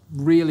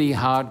really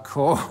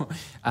hardcore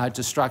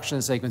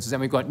destruction sequences.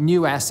 And we've got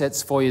new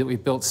assets for you that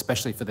we've built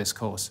specially for this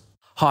course.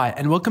 Hi,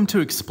 and welcome to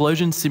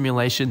Explosion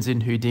Simulations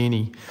in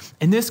Houdini.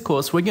 In this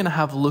course, we're going to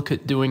have a look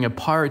at doing a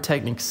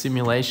pyrotechnic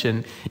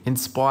simulation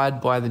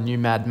inspired by the new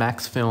Mad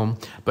Max film,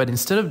 but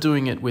instead of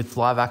doing it with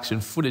live action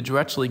footage, we're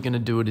actually going to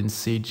do it in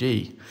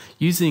CG.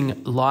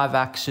 Using live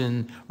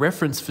action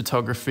reference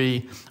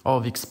photography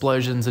of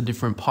explosions and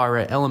different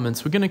pyro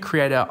elements, we're going to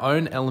create our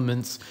own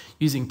elements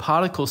using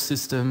particle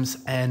systems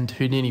and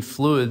Houdini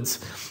fluids,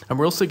 and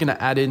we're also going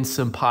to add in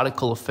some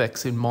particle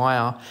effects in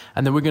Maya,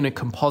 and then we're going to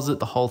composite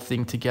the whole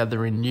thing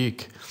together in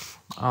Nuke.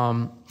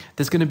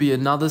 There's going to be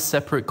another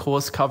separate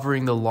course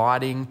covering the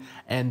lighting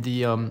and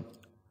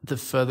the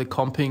further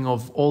comping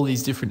of all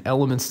these different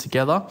elements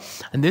together,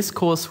 and this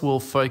course will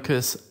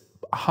focus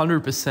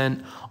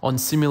 100% on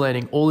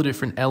simulating all the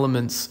different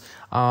elements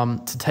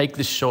to take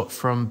this shot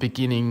from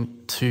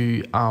beginning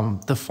to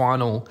the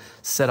final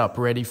setup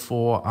ready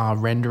for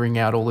rendering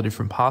out all the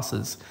different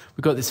passes.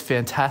 We've got this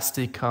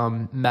fantastic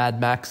Mad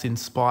Max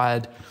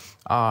inspired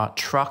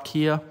truck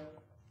here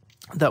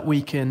that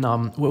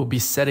we'll be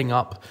setting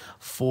up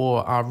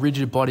for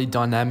rigid body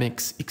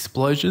dynamics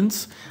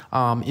explosions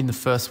in the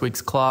first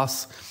week's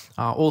class.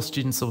 All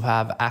students will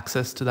have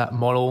access to that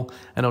model,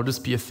 and it'll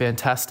just be a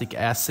fantastic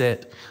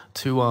asset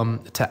to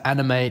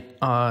animate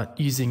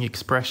using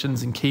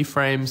expressions and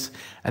keyframes,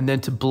 and then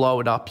to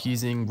blow it up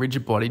using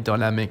rigid body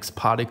dynamics,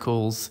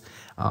 particles,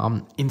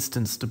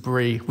 instance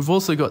debris. We've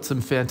also got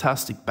some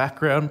fantastic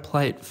background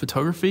plate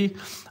photography,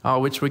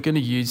 which we're going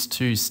to use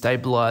to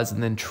stabilize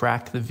and then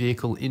track the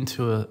vehicle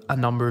into a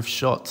number of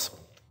shots.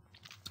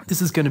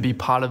 This is going to be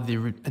part of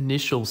the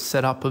initial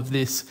setup of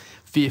this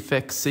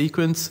VFX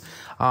sequence,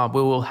 where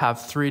we'll have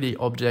 3D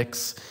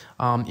objects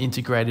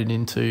integrated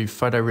into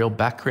photoreal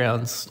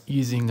backgrounds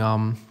using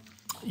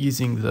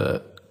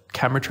the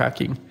camera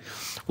tracking.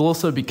 We'll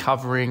also be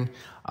covering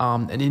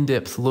an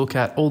in-depth look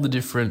at all the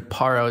different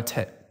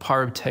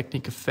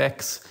pyrotechnic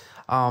effects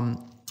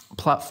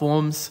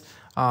platforms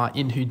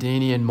in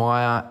Houdini and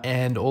Maya,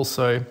 and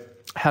also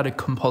how to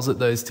composite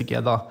those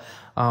together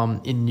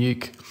in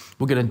Nuke.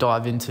 We're going to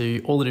dive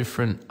into all the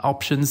different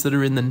options that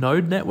are in the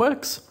node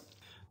networks.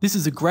 This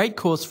is a great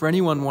course for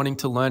anyone wanting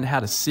to learn how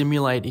to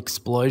simulate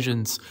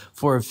explosions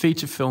for a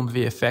feature film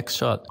VFX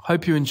shot.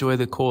 Hope you enjoy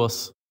the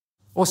course.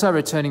 Also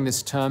returning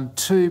this term,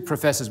 2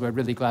 professors we're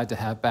really glad to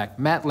have back.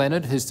 Matt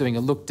Leonard, who's doing a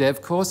Look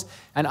Dev course,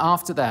 and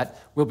after that,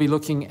 we'll be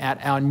looking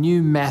at our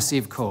new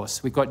massive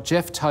course. We've got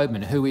Jeff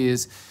Tobin, who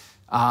is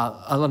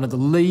one of the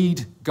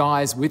lead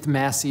guys with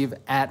Massive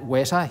at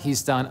Weta.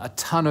 He's done a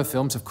ton of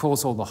films, of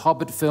course, all the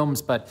Hobbit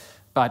films, but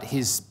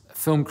his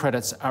film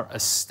credits are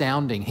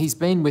astounding. He's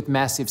been with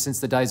Massive since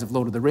the days of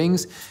Lord of the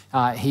Rings.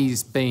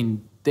 He's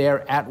been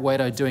there at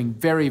Weta doing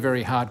very,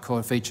 very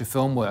hardcore feature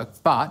film work,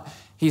 but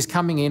he's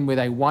coming in with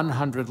a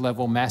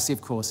 100-level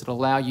Massive course that'll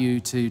allow you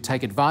to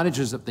take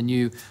advantages of the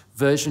new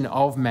version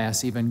of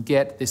Massive and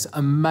get this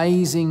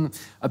amazing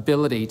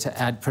ability to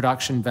add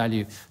production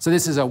value. So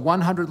this is a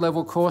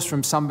 100-level course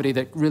from somebody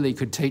that really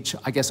could teach,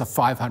 I guess, a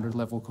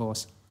 500-level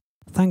course.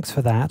 Thanks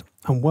for that,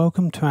 and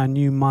welcome to our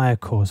new Maya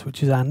course,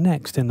 which is our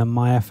next in the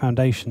Maya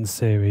Foundations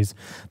series,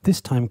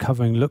 this time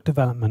covering look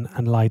development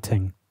and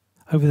lighting.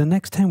 Over the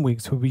next 10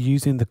 weeks, we'll be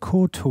using the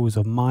core tools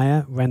of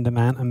Maya,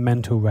 RenderMan and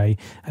Mental Ray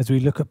as we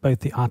look at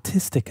both the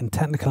artistic and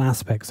technical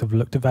aspects of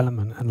look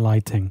development and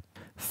lighting.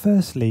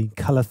 Firstly,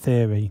 colour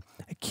theory.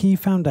 A key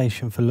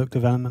foundation for look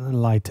development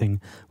and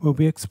lighting. We'll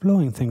be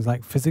exploring things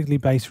like physically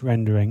based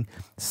rendering,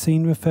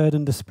 scene-referred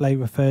and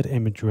display-referred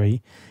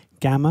imagery,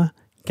 gamma,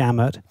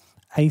 gamut,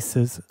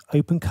 ACES,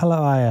 Open Color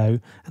I/O,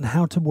 and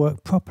how to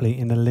work properly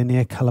in a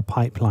linear color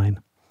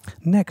pipeline.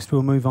 Next,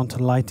 we'll move on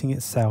to lighting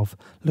itself,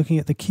 looking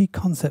at the key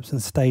concepts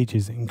and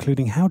stages,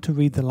 including how to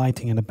read the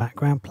lighting in a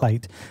background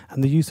plate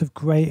and the use of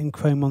grey and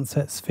chrome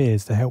onset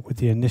spheres to help with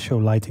the initial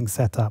lighting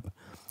setup.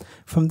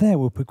 From there,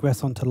 we'll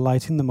progress on to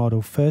lighting the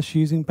model, first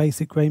using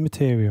basic grey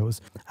materials,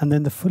 and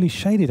then the fully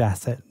shaded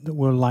asset that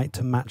will light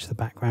to match the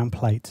background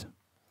plate.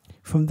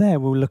 From there,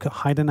 we'll look at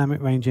high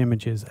dynamic range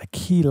images, a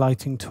key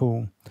lighting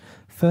tool.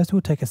 First,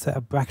 we'll take a set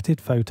of bracketed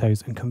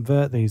photos and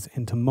convert these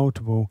into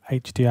multiple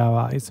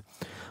HDRIs.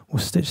 We'll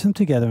stitch them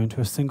together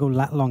into a single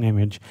lat-long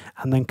image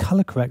and then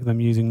colour correct them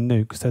using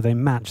Nuke so they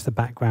match the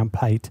background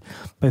plate,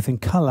 both in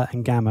colour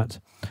and gamut.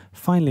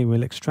 Finally,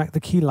 we'll extract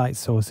the key light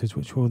sources,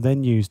 which we'll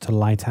then use to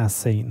light our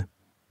scene.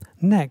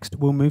 Next,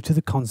 we'll move to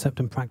the concept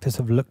and practice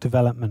of look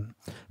development,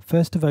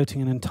 first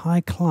devoting an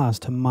entire class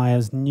to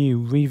Maya's new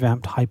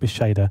revamped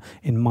hypershader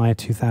in Maya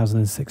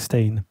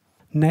 2016.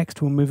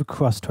 Next, we'll move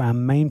across to our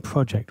main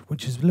project,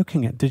 which is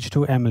looking at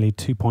Digital Emily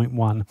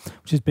 2.1,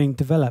 which is being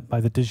developed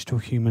by the Digital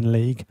Human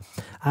League.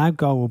 Our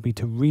goal will be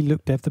to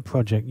re-look dev the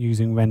project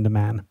using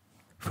RenderMan.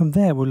 From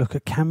there, we'll look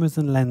at cameras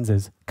and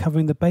lenses,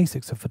 covering the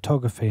basics of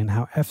photography and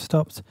how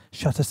f-stops,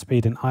 shutter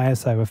speed and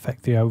ISO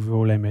affect the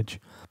overall image.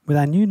 With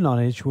our new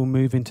knowledge, we'll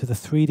move into the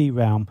 3D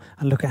realm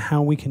and look at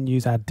how we can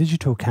use our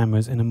digital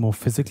cameras in a more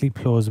physically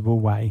plausible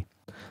way.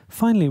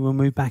 Finally, we'll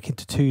move back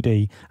into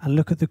 2D and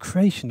look at the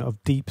creation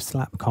of deep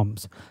slap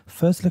comps,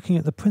 first looking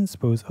at the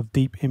principles of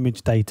deep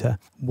image data,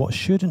 what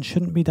should and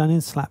shouldn't be done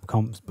in slap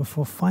comps,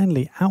 before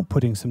finally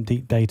outputting some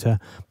deep data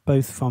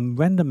both from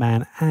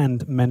RenderMan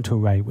and Mental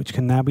Ray, which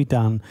can now be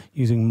done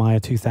using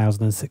Maya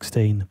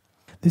 2016.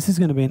 This is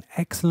going to be an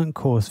excellent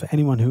course for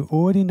anyone who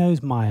already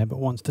knows Maya but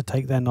wants to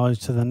take their knowledge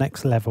to the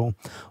next level,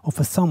 or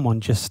for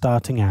someone just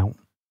starting out.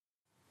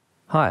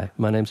 Hi,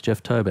 my name's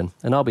Jeff Tobin,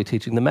 and I'll be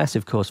teaching the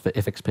Massive course for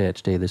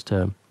fxphd this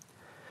term.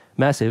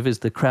 Massive is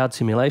the crowd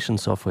simulation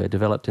software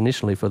developed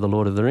initially for the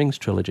Lord of the Rings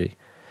trilogy.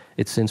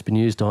 It's since been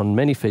used on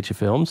many feature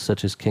films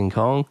such as King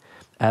Kong,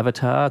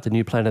 Avatar, the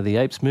new Planet of the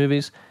Apes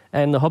movies,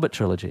 and the Hobbit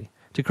trilogy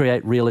to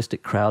create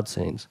realistic crowd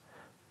scenes,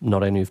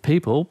 not only of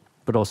people,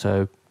 but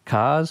also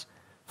cars,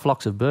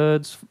 flocks of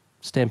birds,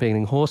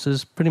 stampeding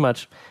horses, pretty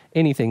much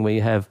anything where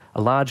you have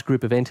a large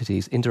group of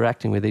entities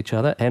interacting with each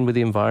other and with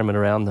the environment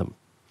around them.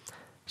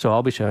 So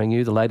I'll be showing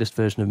you the latest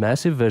version of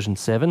Massive, version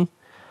 7.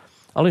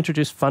 I'll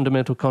introduce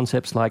fundamental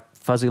concepts like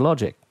fuzzy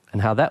logic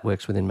and how that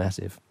works within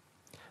Massive.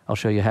 I'll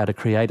show you how to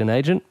create an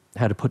agent,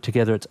 how to put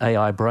together its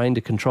AI brain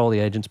to control the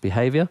agent's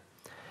behavior,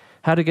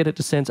 how to get it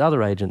to sense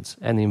other agents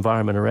and the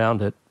environment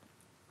around it,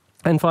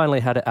 and finally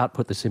how to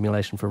output the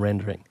simulation for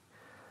rendering.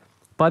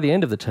 By the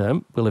end of the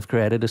term, we'll have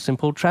created a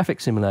simple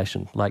traffic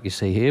simulation like you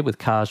see here, with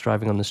cars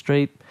driving on the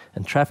street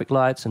and traffic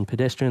lights and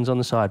pedestrians on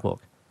the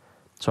sidewalk.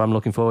 So I'm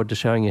looking forward to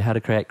showing you how to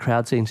create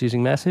crowd scenes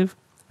using Massive,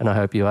 and I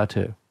hope you are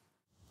too.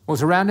 Well,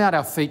 to round out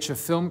our feature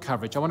film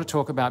coverage, I want to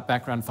talk about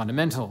background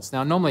fundamentals.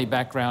 Now, normally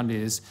background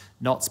is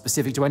not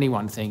specific to any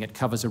one thing. It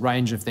covers a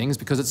range of things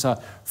because it's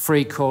a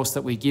free course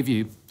that we give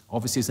you,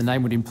 obviously as the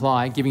name would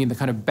imply, giving you the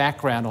kind of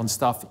background on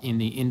stuff in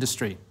the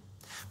industry.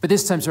 But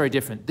this term's very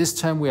different. This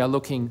term we are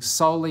looking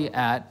solely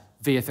at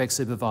VFX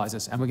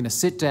supervisors, and we're going to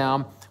sit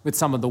down with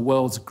some of the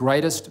world's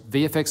greatest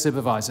VFX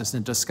supervisors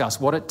and discuss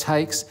what it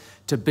takes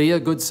to be a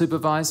good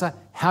supervisor,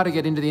 how to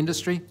get into the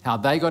industry, how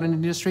they got into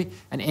the industry,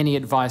 and any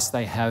advice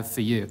they have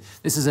for you.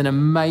 This is an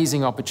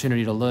amazing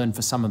opportunity to learn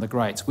for some of the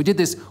greats. We did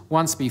this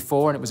once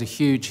before and it was a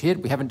huge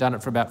hit. We haven't done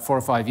it for about 4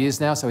 or 5 years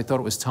now, so we thought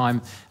it was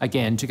time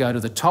again to go to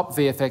the top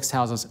VFX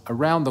houses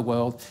around the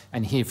world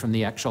and hear from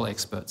the actual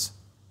experts.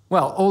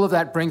 Well, all of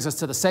that brings us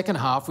to the second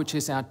half, which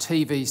is our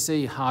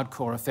TVC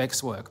hardcore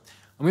effects work.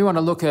 And we want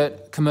to look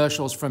at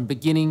commercials from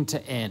beginning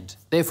to end.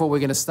 Therefore, we're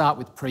going to start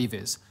with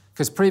previs,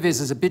 because previs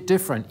is a bit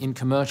different in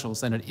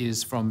commercials than it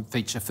is from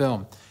feature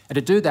film. And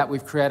to do that,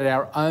 we've created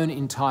our own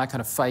entire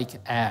kind of fake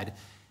ad.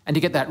 And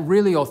to get that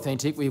really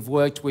authentic, we've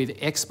worked with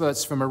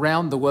experts from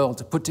around the world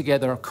to put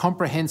together a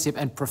comprehensive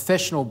and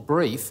professional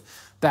brief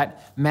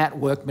that Matt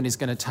Workman is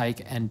going to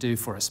take and do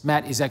for us.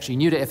 Matt is actually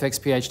new to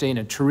fxphd and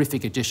a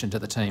terrific addition to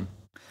the team.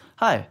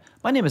 Hi,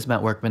 my name is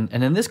Matt Workman,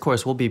 and in this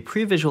course we'll be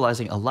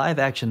pre-visualizing a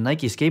live-action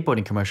Nike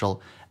skateboarding commercial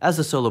as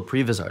a solo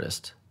previs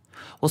artist.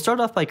 We'll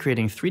start off by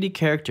creating 3D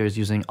characters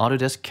using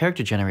Autodesk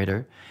Character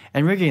Generator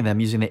and rigging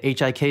them using the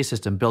HIK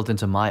system built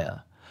into Maya.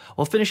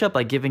 We'll finish up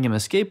by giving him a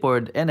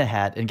skateboard and a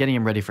hat and getting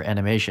him ready for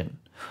animation.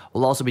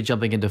 We'll also be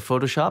jumping into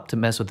Photoshop to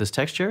mess with his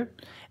texture,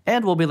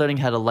 and we'll be learning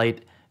how to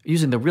light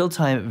using the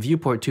real-time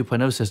Viewport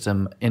 2.0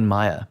 system in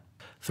Maya.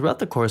 Throughout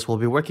the course, we'll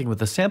be working with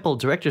the sample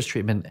director's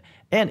treatment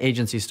and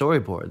agency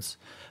storyboards.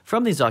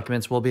 From these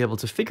documents, we'll be able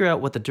to figure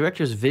out what the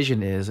director's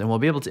vision is, and we'll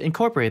be able to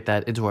incorporate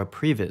that into our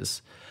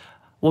previs.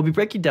 We'll be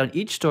breaking down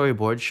each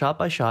storyboard shot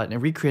by shot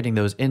and recreating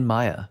those in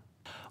Maya.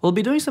 We'll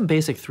be doing some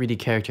basic 3D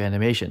character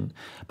animation,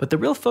 but the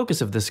real focus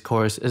of this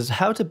course is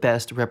how to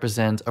best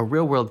represent a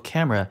real-world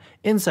camera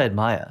inside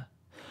Maya.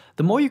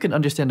 The more you can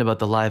understand about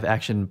the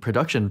live-action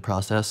production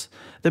process,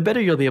 the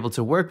better you'll be able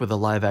to work with a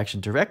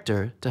live-action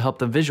director to help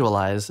them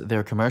visualize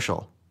their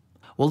commercial.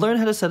 We'll learn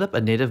how to set up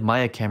a native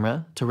Maya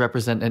camera to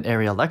represent an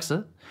Arri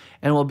Alexa,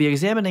 and we'll be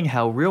examining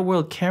how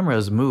real-world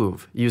cameras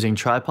move using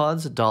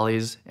tripods,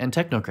 dollies, and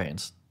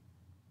technocranes.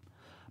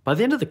 By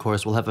the end of the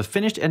course, we'll have a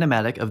finished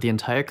animatic of the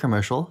entire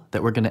commercial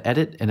that we're going to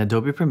edit in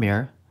Adobe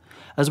Premiere,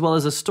 as well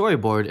as a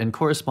storyboard and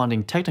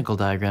corresponding technical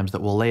diagrams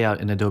that we'll lay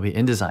out in Adobe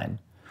InDesign.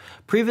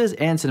 Previs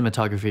and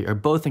cinematography are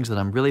both things that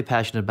I'm really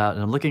passionate about,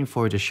 and I'm looking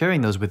forward to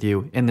sharing those with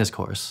you in this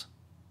course.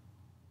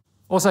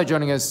 Also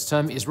joining us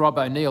is Rob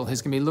O'Neill,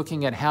 who's going to be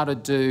looking at how to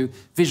do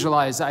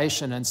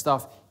visualization and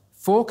stuff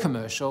for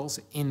commercials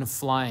in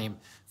Flame.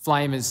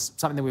 Flame is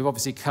something that we've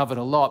obviously covered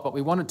a lot, but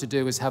we wanted to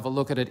do is have a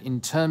look at it in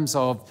terms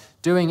of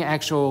doing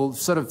actual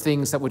sort of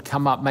things that would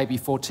come up maybe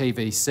for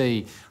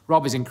TVC.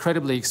 Rob is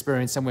incredibly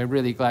experienced, and we're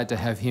really glad to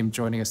have him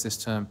joining us this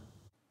term.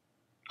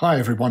 Hi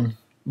everyone,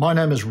 my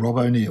name is Rob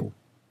O'Neill,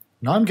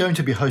 and I'm going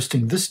to be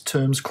hosting this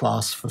term's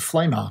class for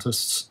Flame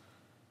artists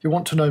you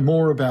want to know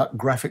more about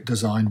graphic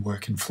design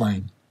work in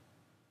Flame.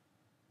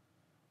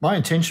 My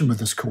intention with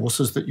this course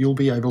is that you'll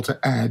be able to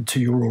add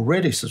to your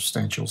already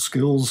substantial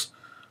skills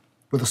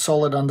with a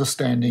solid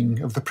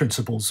understanding of the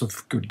principles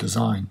of good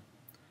design.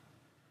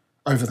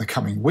 Over the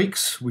coming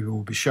weeks, we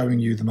will be showing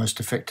you the most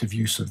effective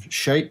use of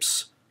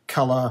shapes,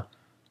 colour,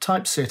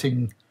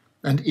 typesetting,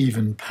 and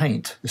even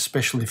paint,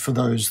 especially for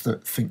those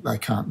that think they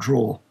can't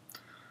draw,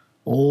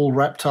 all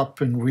wrapped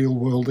up in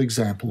real-world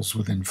examples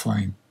within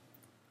Flame.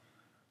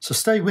 So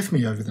stay with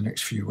me over the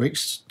next few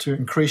weeks to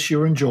increase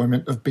your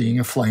enjoyment of being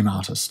a Flame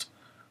artist.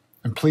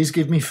 And please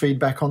give me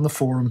feedback on the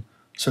forum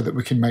so that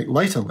we can make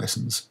later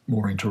lessons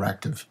more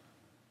interactive.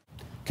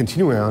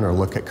 Continuing on our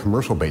look at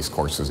commercial-based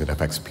courses at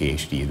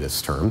fxphd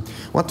this term,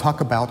 I want to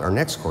talk about our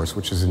next course,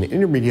 which is an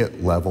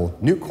intermediate-level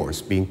new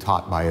course being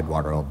taught by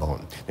Eduardo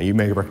Albon. Now, you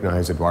may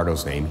recognize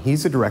Eduardo's name.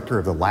 He's the director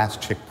of the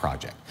Last Chick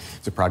project.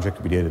 It's a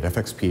project we did at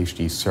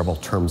fxphd several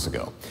terms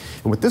ago.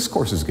 And what this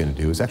course is going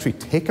to do is actually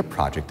take a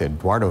project that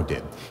Eduardo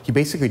did. He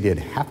basically did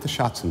half the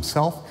shots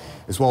himself,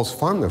 as well as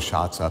farm those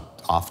shots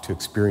off to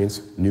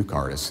experienced nuke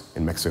artists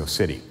in Mexico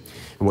City.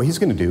 And what he's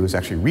going to do is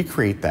actually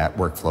recreate that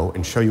workflow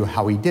and show you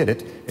how he did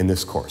it in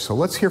this course. So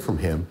let's hear from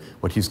him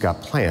what he's got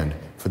planned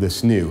for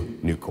this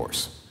new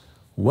course.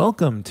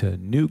 Welcome to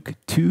Nuke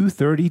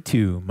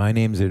 232. My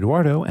name is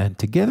Eduardo, and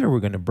together we're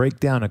going to break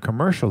down a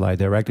commercial I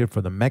directed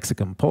for the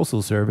Mexican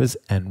Postal Service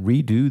and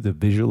redo the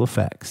visual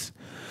effects.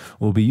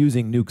 We'll be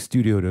using Nuke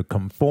Studio to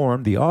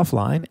conform the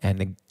offline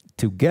and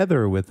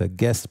together with a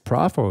guest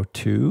prof or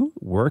two,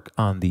 work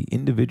on the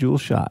individual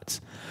shots.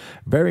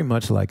 Very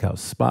much like how a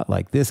spot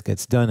like this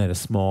gets done at a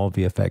small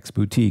VFX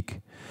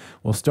boutique.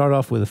 We'll start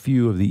off with a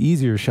few of the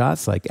easier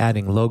shots, like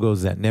adding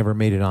logos that never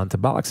made it onto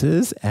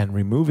boxes and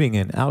removing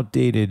an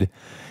outdated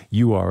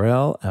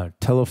URL, a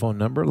telephone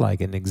number, like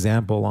an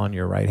example on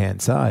your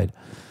right-hand side.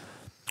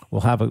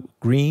 We'll have a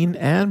green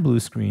and blue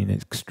screen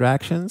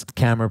extractions,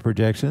 camera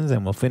projections,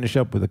 and we'll finish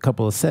up with a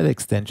couple of set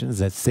extensions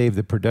that save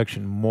the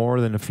production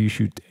more than a few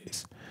shoot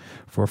days.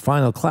 For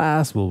final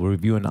class, we'll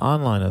review an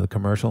online of the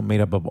commercial made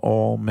up of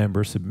all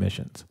member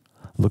submissions.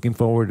 Looking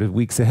forward to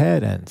weeks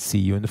ahead and see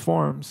you in the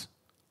forums.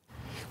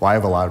 Well, I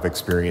have a lot of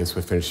experience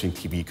with finishing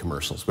TV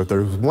commercials, but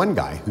there's one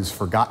guy who's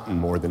forgotten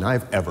more than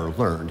I've ever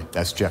learned.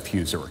 That's Jeff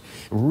Huser.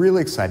 I'm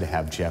really excited to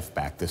have Jeff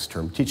back this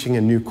term teaching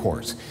a new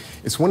course.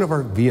 It's one of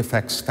our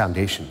VFX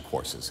Foundation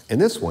courses,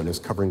 and this one is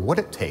covering what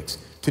it takes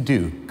to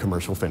do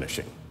commercial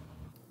finishing.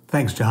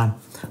 Thanks, John.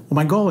 Well,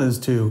 my goal is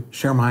to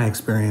share my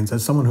experience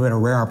as someone who had a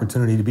rare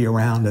opportunity to be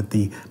around at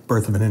the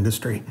birth of an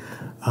industry.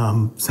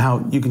 So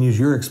how you can use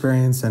your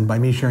experience, and by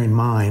me sharing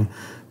mine,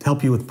 to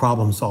help you with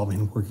problem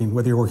solving,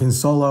 whether you're working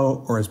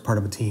solo or as part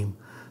of a team.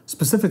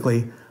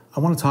 Specifically, I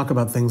want to talk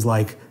about things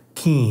like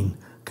keying,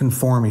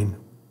 conforming,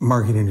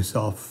 marketing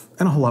yourself,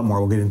 and a whole lot more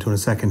we'll get into in a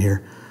second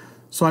here.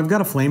 So I've got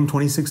a Flame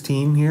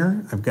 2016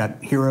 here. I've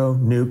got Hero,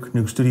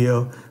 Nuke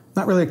Studio.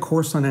 Not really a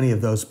course on any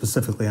of those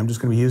specifically. I'm just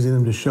going to be using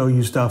them to show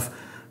you stuff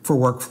for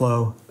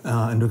workflow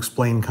and to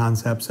explain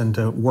concepts and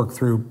to work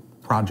through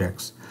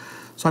projects.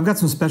 So I've got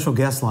some special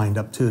guests lined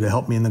up too to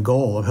help me in the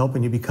goal of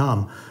helping you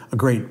become a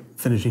great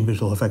finishing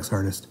visual effects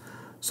artist.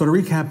 So to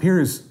recap,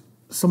 here's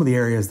some of the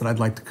areas that I'd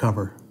like to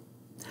cover.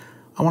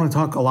 I want to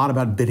talk a lot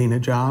about bidding a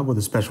job with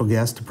a special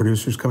guest, the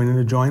producers coming in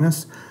to join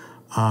us.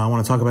 I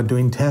want to talk about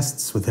doing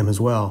tests with him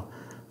as well.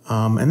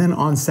 And then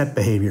on-set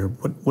behavior.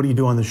 What do you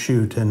do on the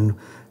shoot, and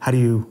how do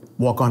you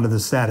walk onto the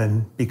set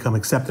and become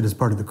accepted as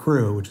part of the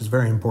crew, which is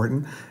very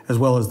important, as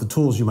well as the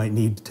tools you might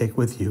need to take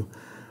with you.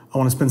 I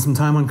want to spend some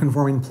time on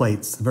conforming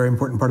plates. A very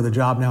important part of the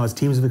job now as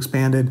teams have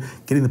expanded,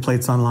 getting the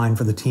plates online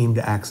for the team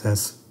to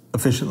access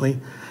efficiently.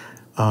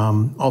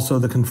 Also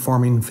the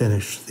conforming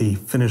finish, the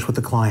finish with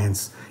the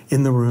clients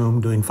in the room,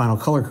 doing final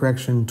color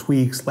correction,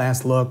 tweaks,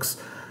 last looks,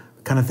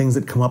 kind of things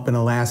that come up in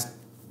the last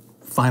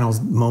final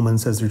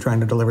moments as you're trying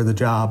to deliver the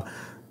job.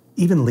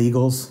 Even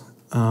legals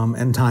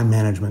and time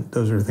management.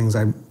 Those are things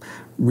I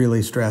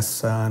really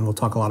stress, and we'll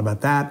talk a lot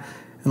about that.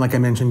 And like I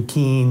mentioned,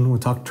 keying, we'll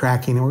talk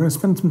tracking, and we're going to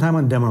spend some time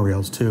on demo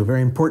reels too.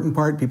 Very important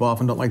part. People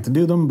often don't like to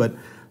do them, but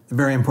a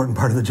very important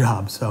part of the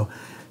job. So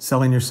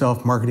selling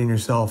yourself, marketing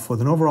yourself with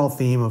an overall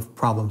theme of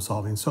problem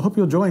solving. So I hope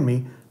you'll join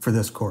me for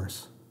this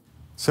course.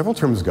 Several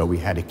terms ago, we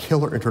had a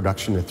killer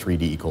introduction to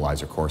 3D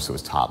equalizer course that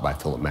was taught by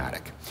Philip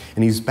Maddock.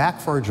 And he's back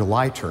for our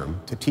July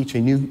term to teach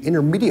a new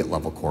intermediate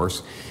level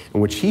course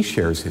in which he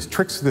shares his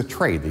tricks of the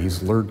trade that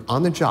he's learned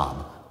on the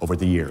job over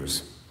the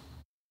years.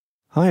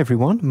 Hi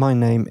everyone, my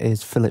name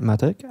is Philip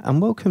Maddock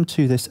and welcome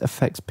to this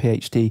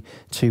fxphd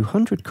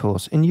 200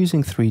 course in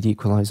using 3D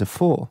Equalizer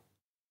 4.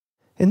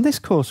 In this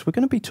course we're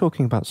going to be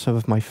talking about some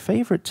of my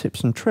favourite tips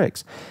and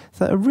tricks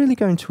that are really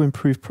going to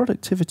improve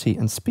productivity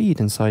and speed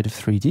inside of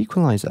 3D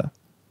Equalizer.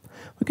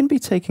 We're going to be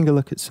taking a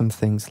look at some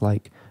things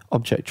like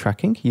object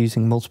tracking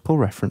using multiple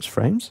reference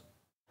frames,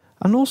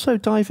 and also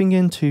diving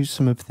into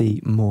some of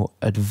the more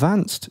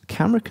advanced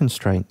camera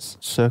constraints,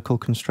 circle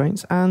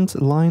constraints, and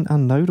line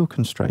and nodal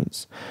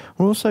constraints.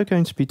 We're also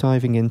going to be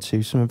diving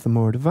into some of the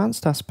more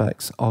advanced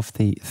aspects of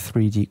the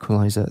 3D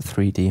Equalizer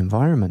 3D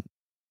environment.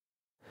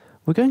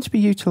 we're going to be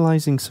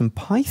utilizing some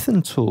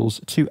Python tools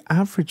to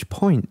average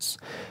points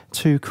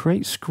to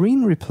create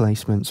screen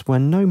replacements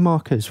when no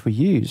markers were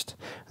used.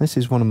 This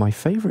is one of my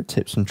favorite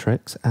tips and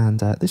tricks, and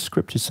this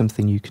script is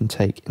something you can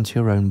take into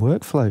your own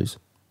workflows.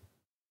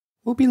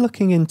 We'll be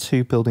looking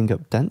into building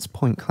up dense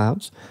point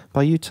clouds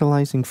by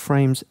utilizing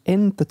frames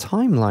in the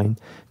timeline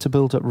to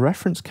build up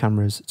reference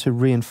cameras to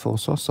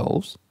reinforce our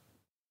solves.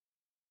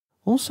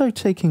 Also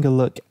taking a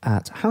look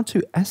at how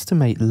to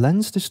estimate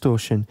lens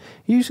distortion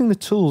using the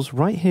tools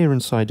right here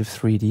inside of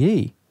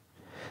 3DE.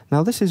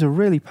 Now this is a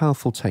really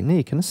powerful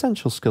technique and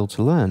essential skill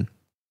to learn.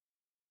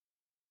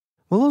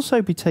 We'll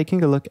also be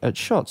taking a look at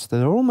shots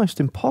that are almost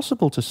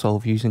impossible to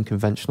solve using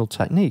conventional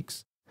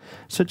techniques,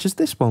 such as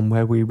this one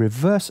where we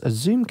reverse a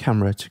zoom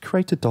camera to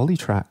create a dolly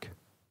track.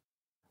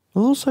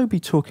 We'll also be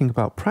talking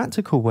about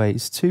practical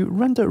ways to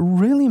render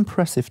really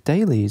impressive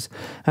dailies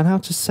and how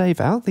to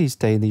save out these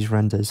dailies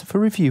renders for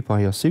review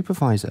by your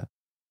supervisor.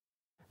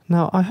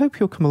 Now, I hope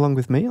you'll come along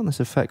with me on this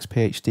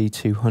fxphd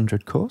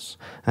 200 course,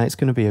 and it's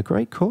going to be a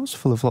great course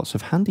full of lots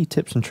of handy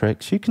tips and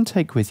tricks you can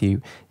take with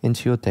you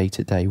into your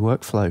day-to-day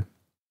workflow.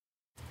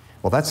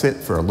 Well, that's it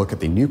for a look at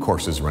the new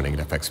courses running at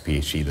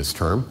fxphd this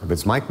term. But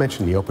as Mike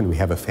mentioned in the open, we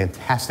have a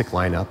fantastic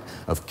lineup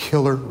of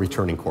killer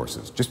returning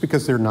courses. Just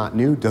because they're not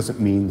new doesn't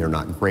mean they're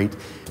not great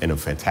and of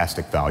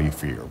fantastic value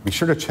for you. Be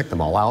sure to check them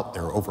all out.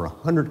 There are over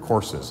 100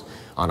 courses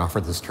on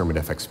offer this term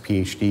at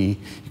fxphd.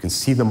 You can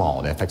see them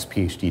all at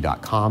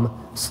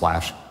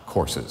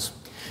fxphd.com/courses.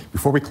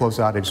 Before we close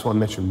out, I just want to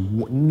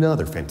mention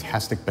another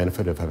fantastic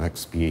benefit of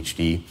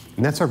fxphd,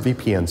 and that's our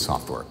VPN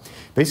software.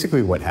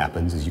 Basically what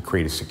happens is you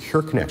create a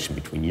secure connection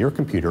between your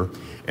computer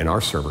and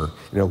our server,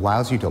 and it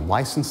allows you to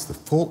license the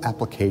full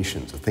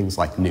applications of things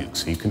like Nuke,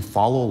 so you can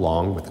follow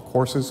along with the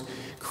courses,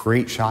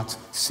 create shots,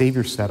 save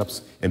your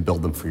setups, and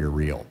build them for your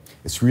reel.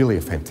 It's really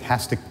a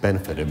fantastic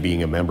benefit of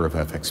being a member of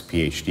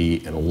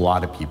fxphd, and a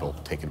lot of people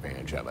take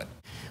advantage of it.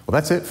 Well,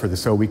 that's it for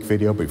this O-Week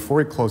video. But before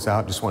we close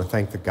out, I just want to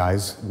thank the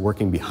guys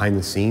working behind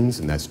the scenes,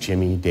 and that's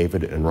Jimmy,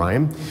 David, and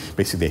Ryan.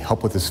 Basically, they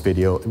help with this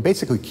video and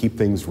basically keep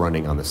things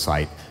running on the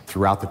site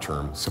throughout the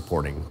term,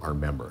 supporting our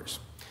members.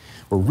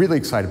 We're really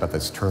excited about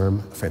this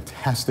term, a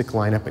fantastic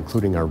lineup,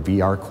 including our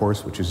VR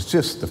course, which is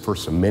just the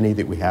first of many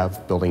that we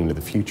have building into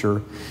the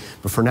future.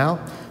 But for now,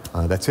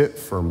 that's it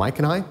for Mike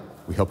and I.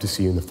 We hope to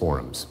see you in the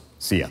forums.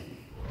 See ya.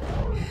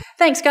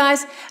 Thanks,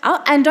 guys.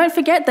 Oh, and don't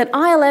forget that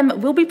ILM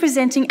will be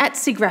presenting at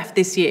SIGGRAPH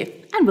this year,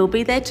 and we'll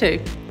be there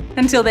too.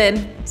 Until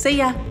then, see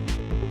ya.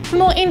 For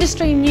more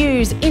industry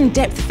news,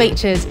 in-depth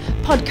features,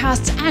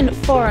 podcasts and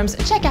forums,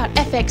 check out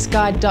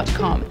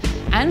fxguide.com.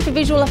 And for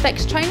visual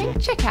effects training,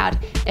 check out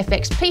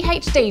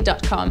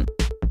fxphd.com.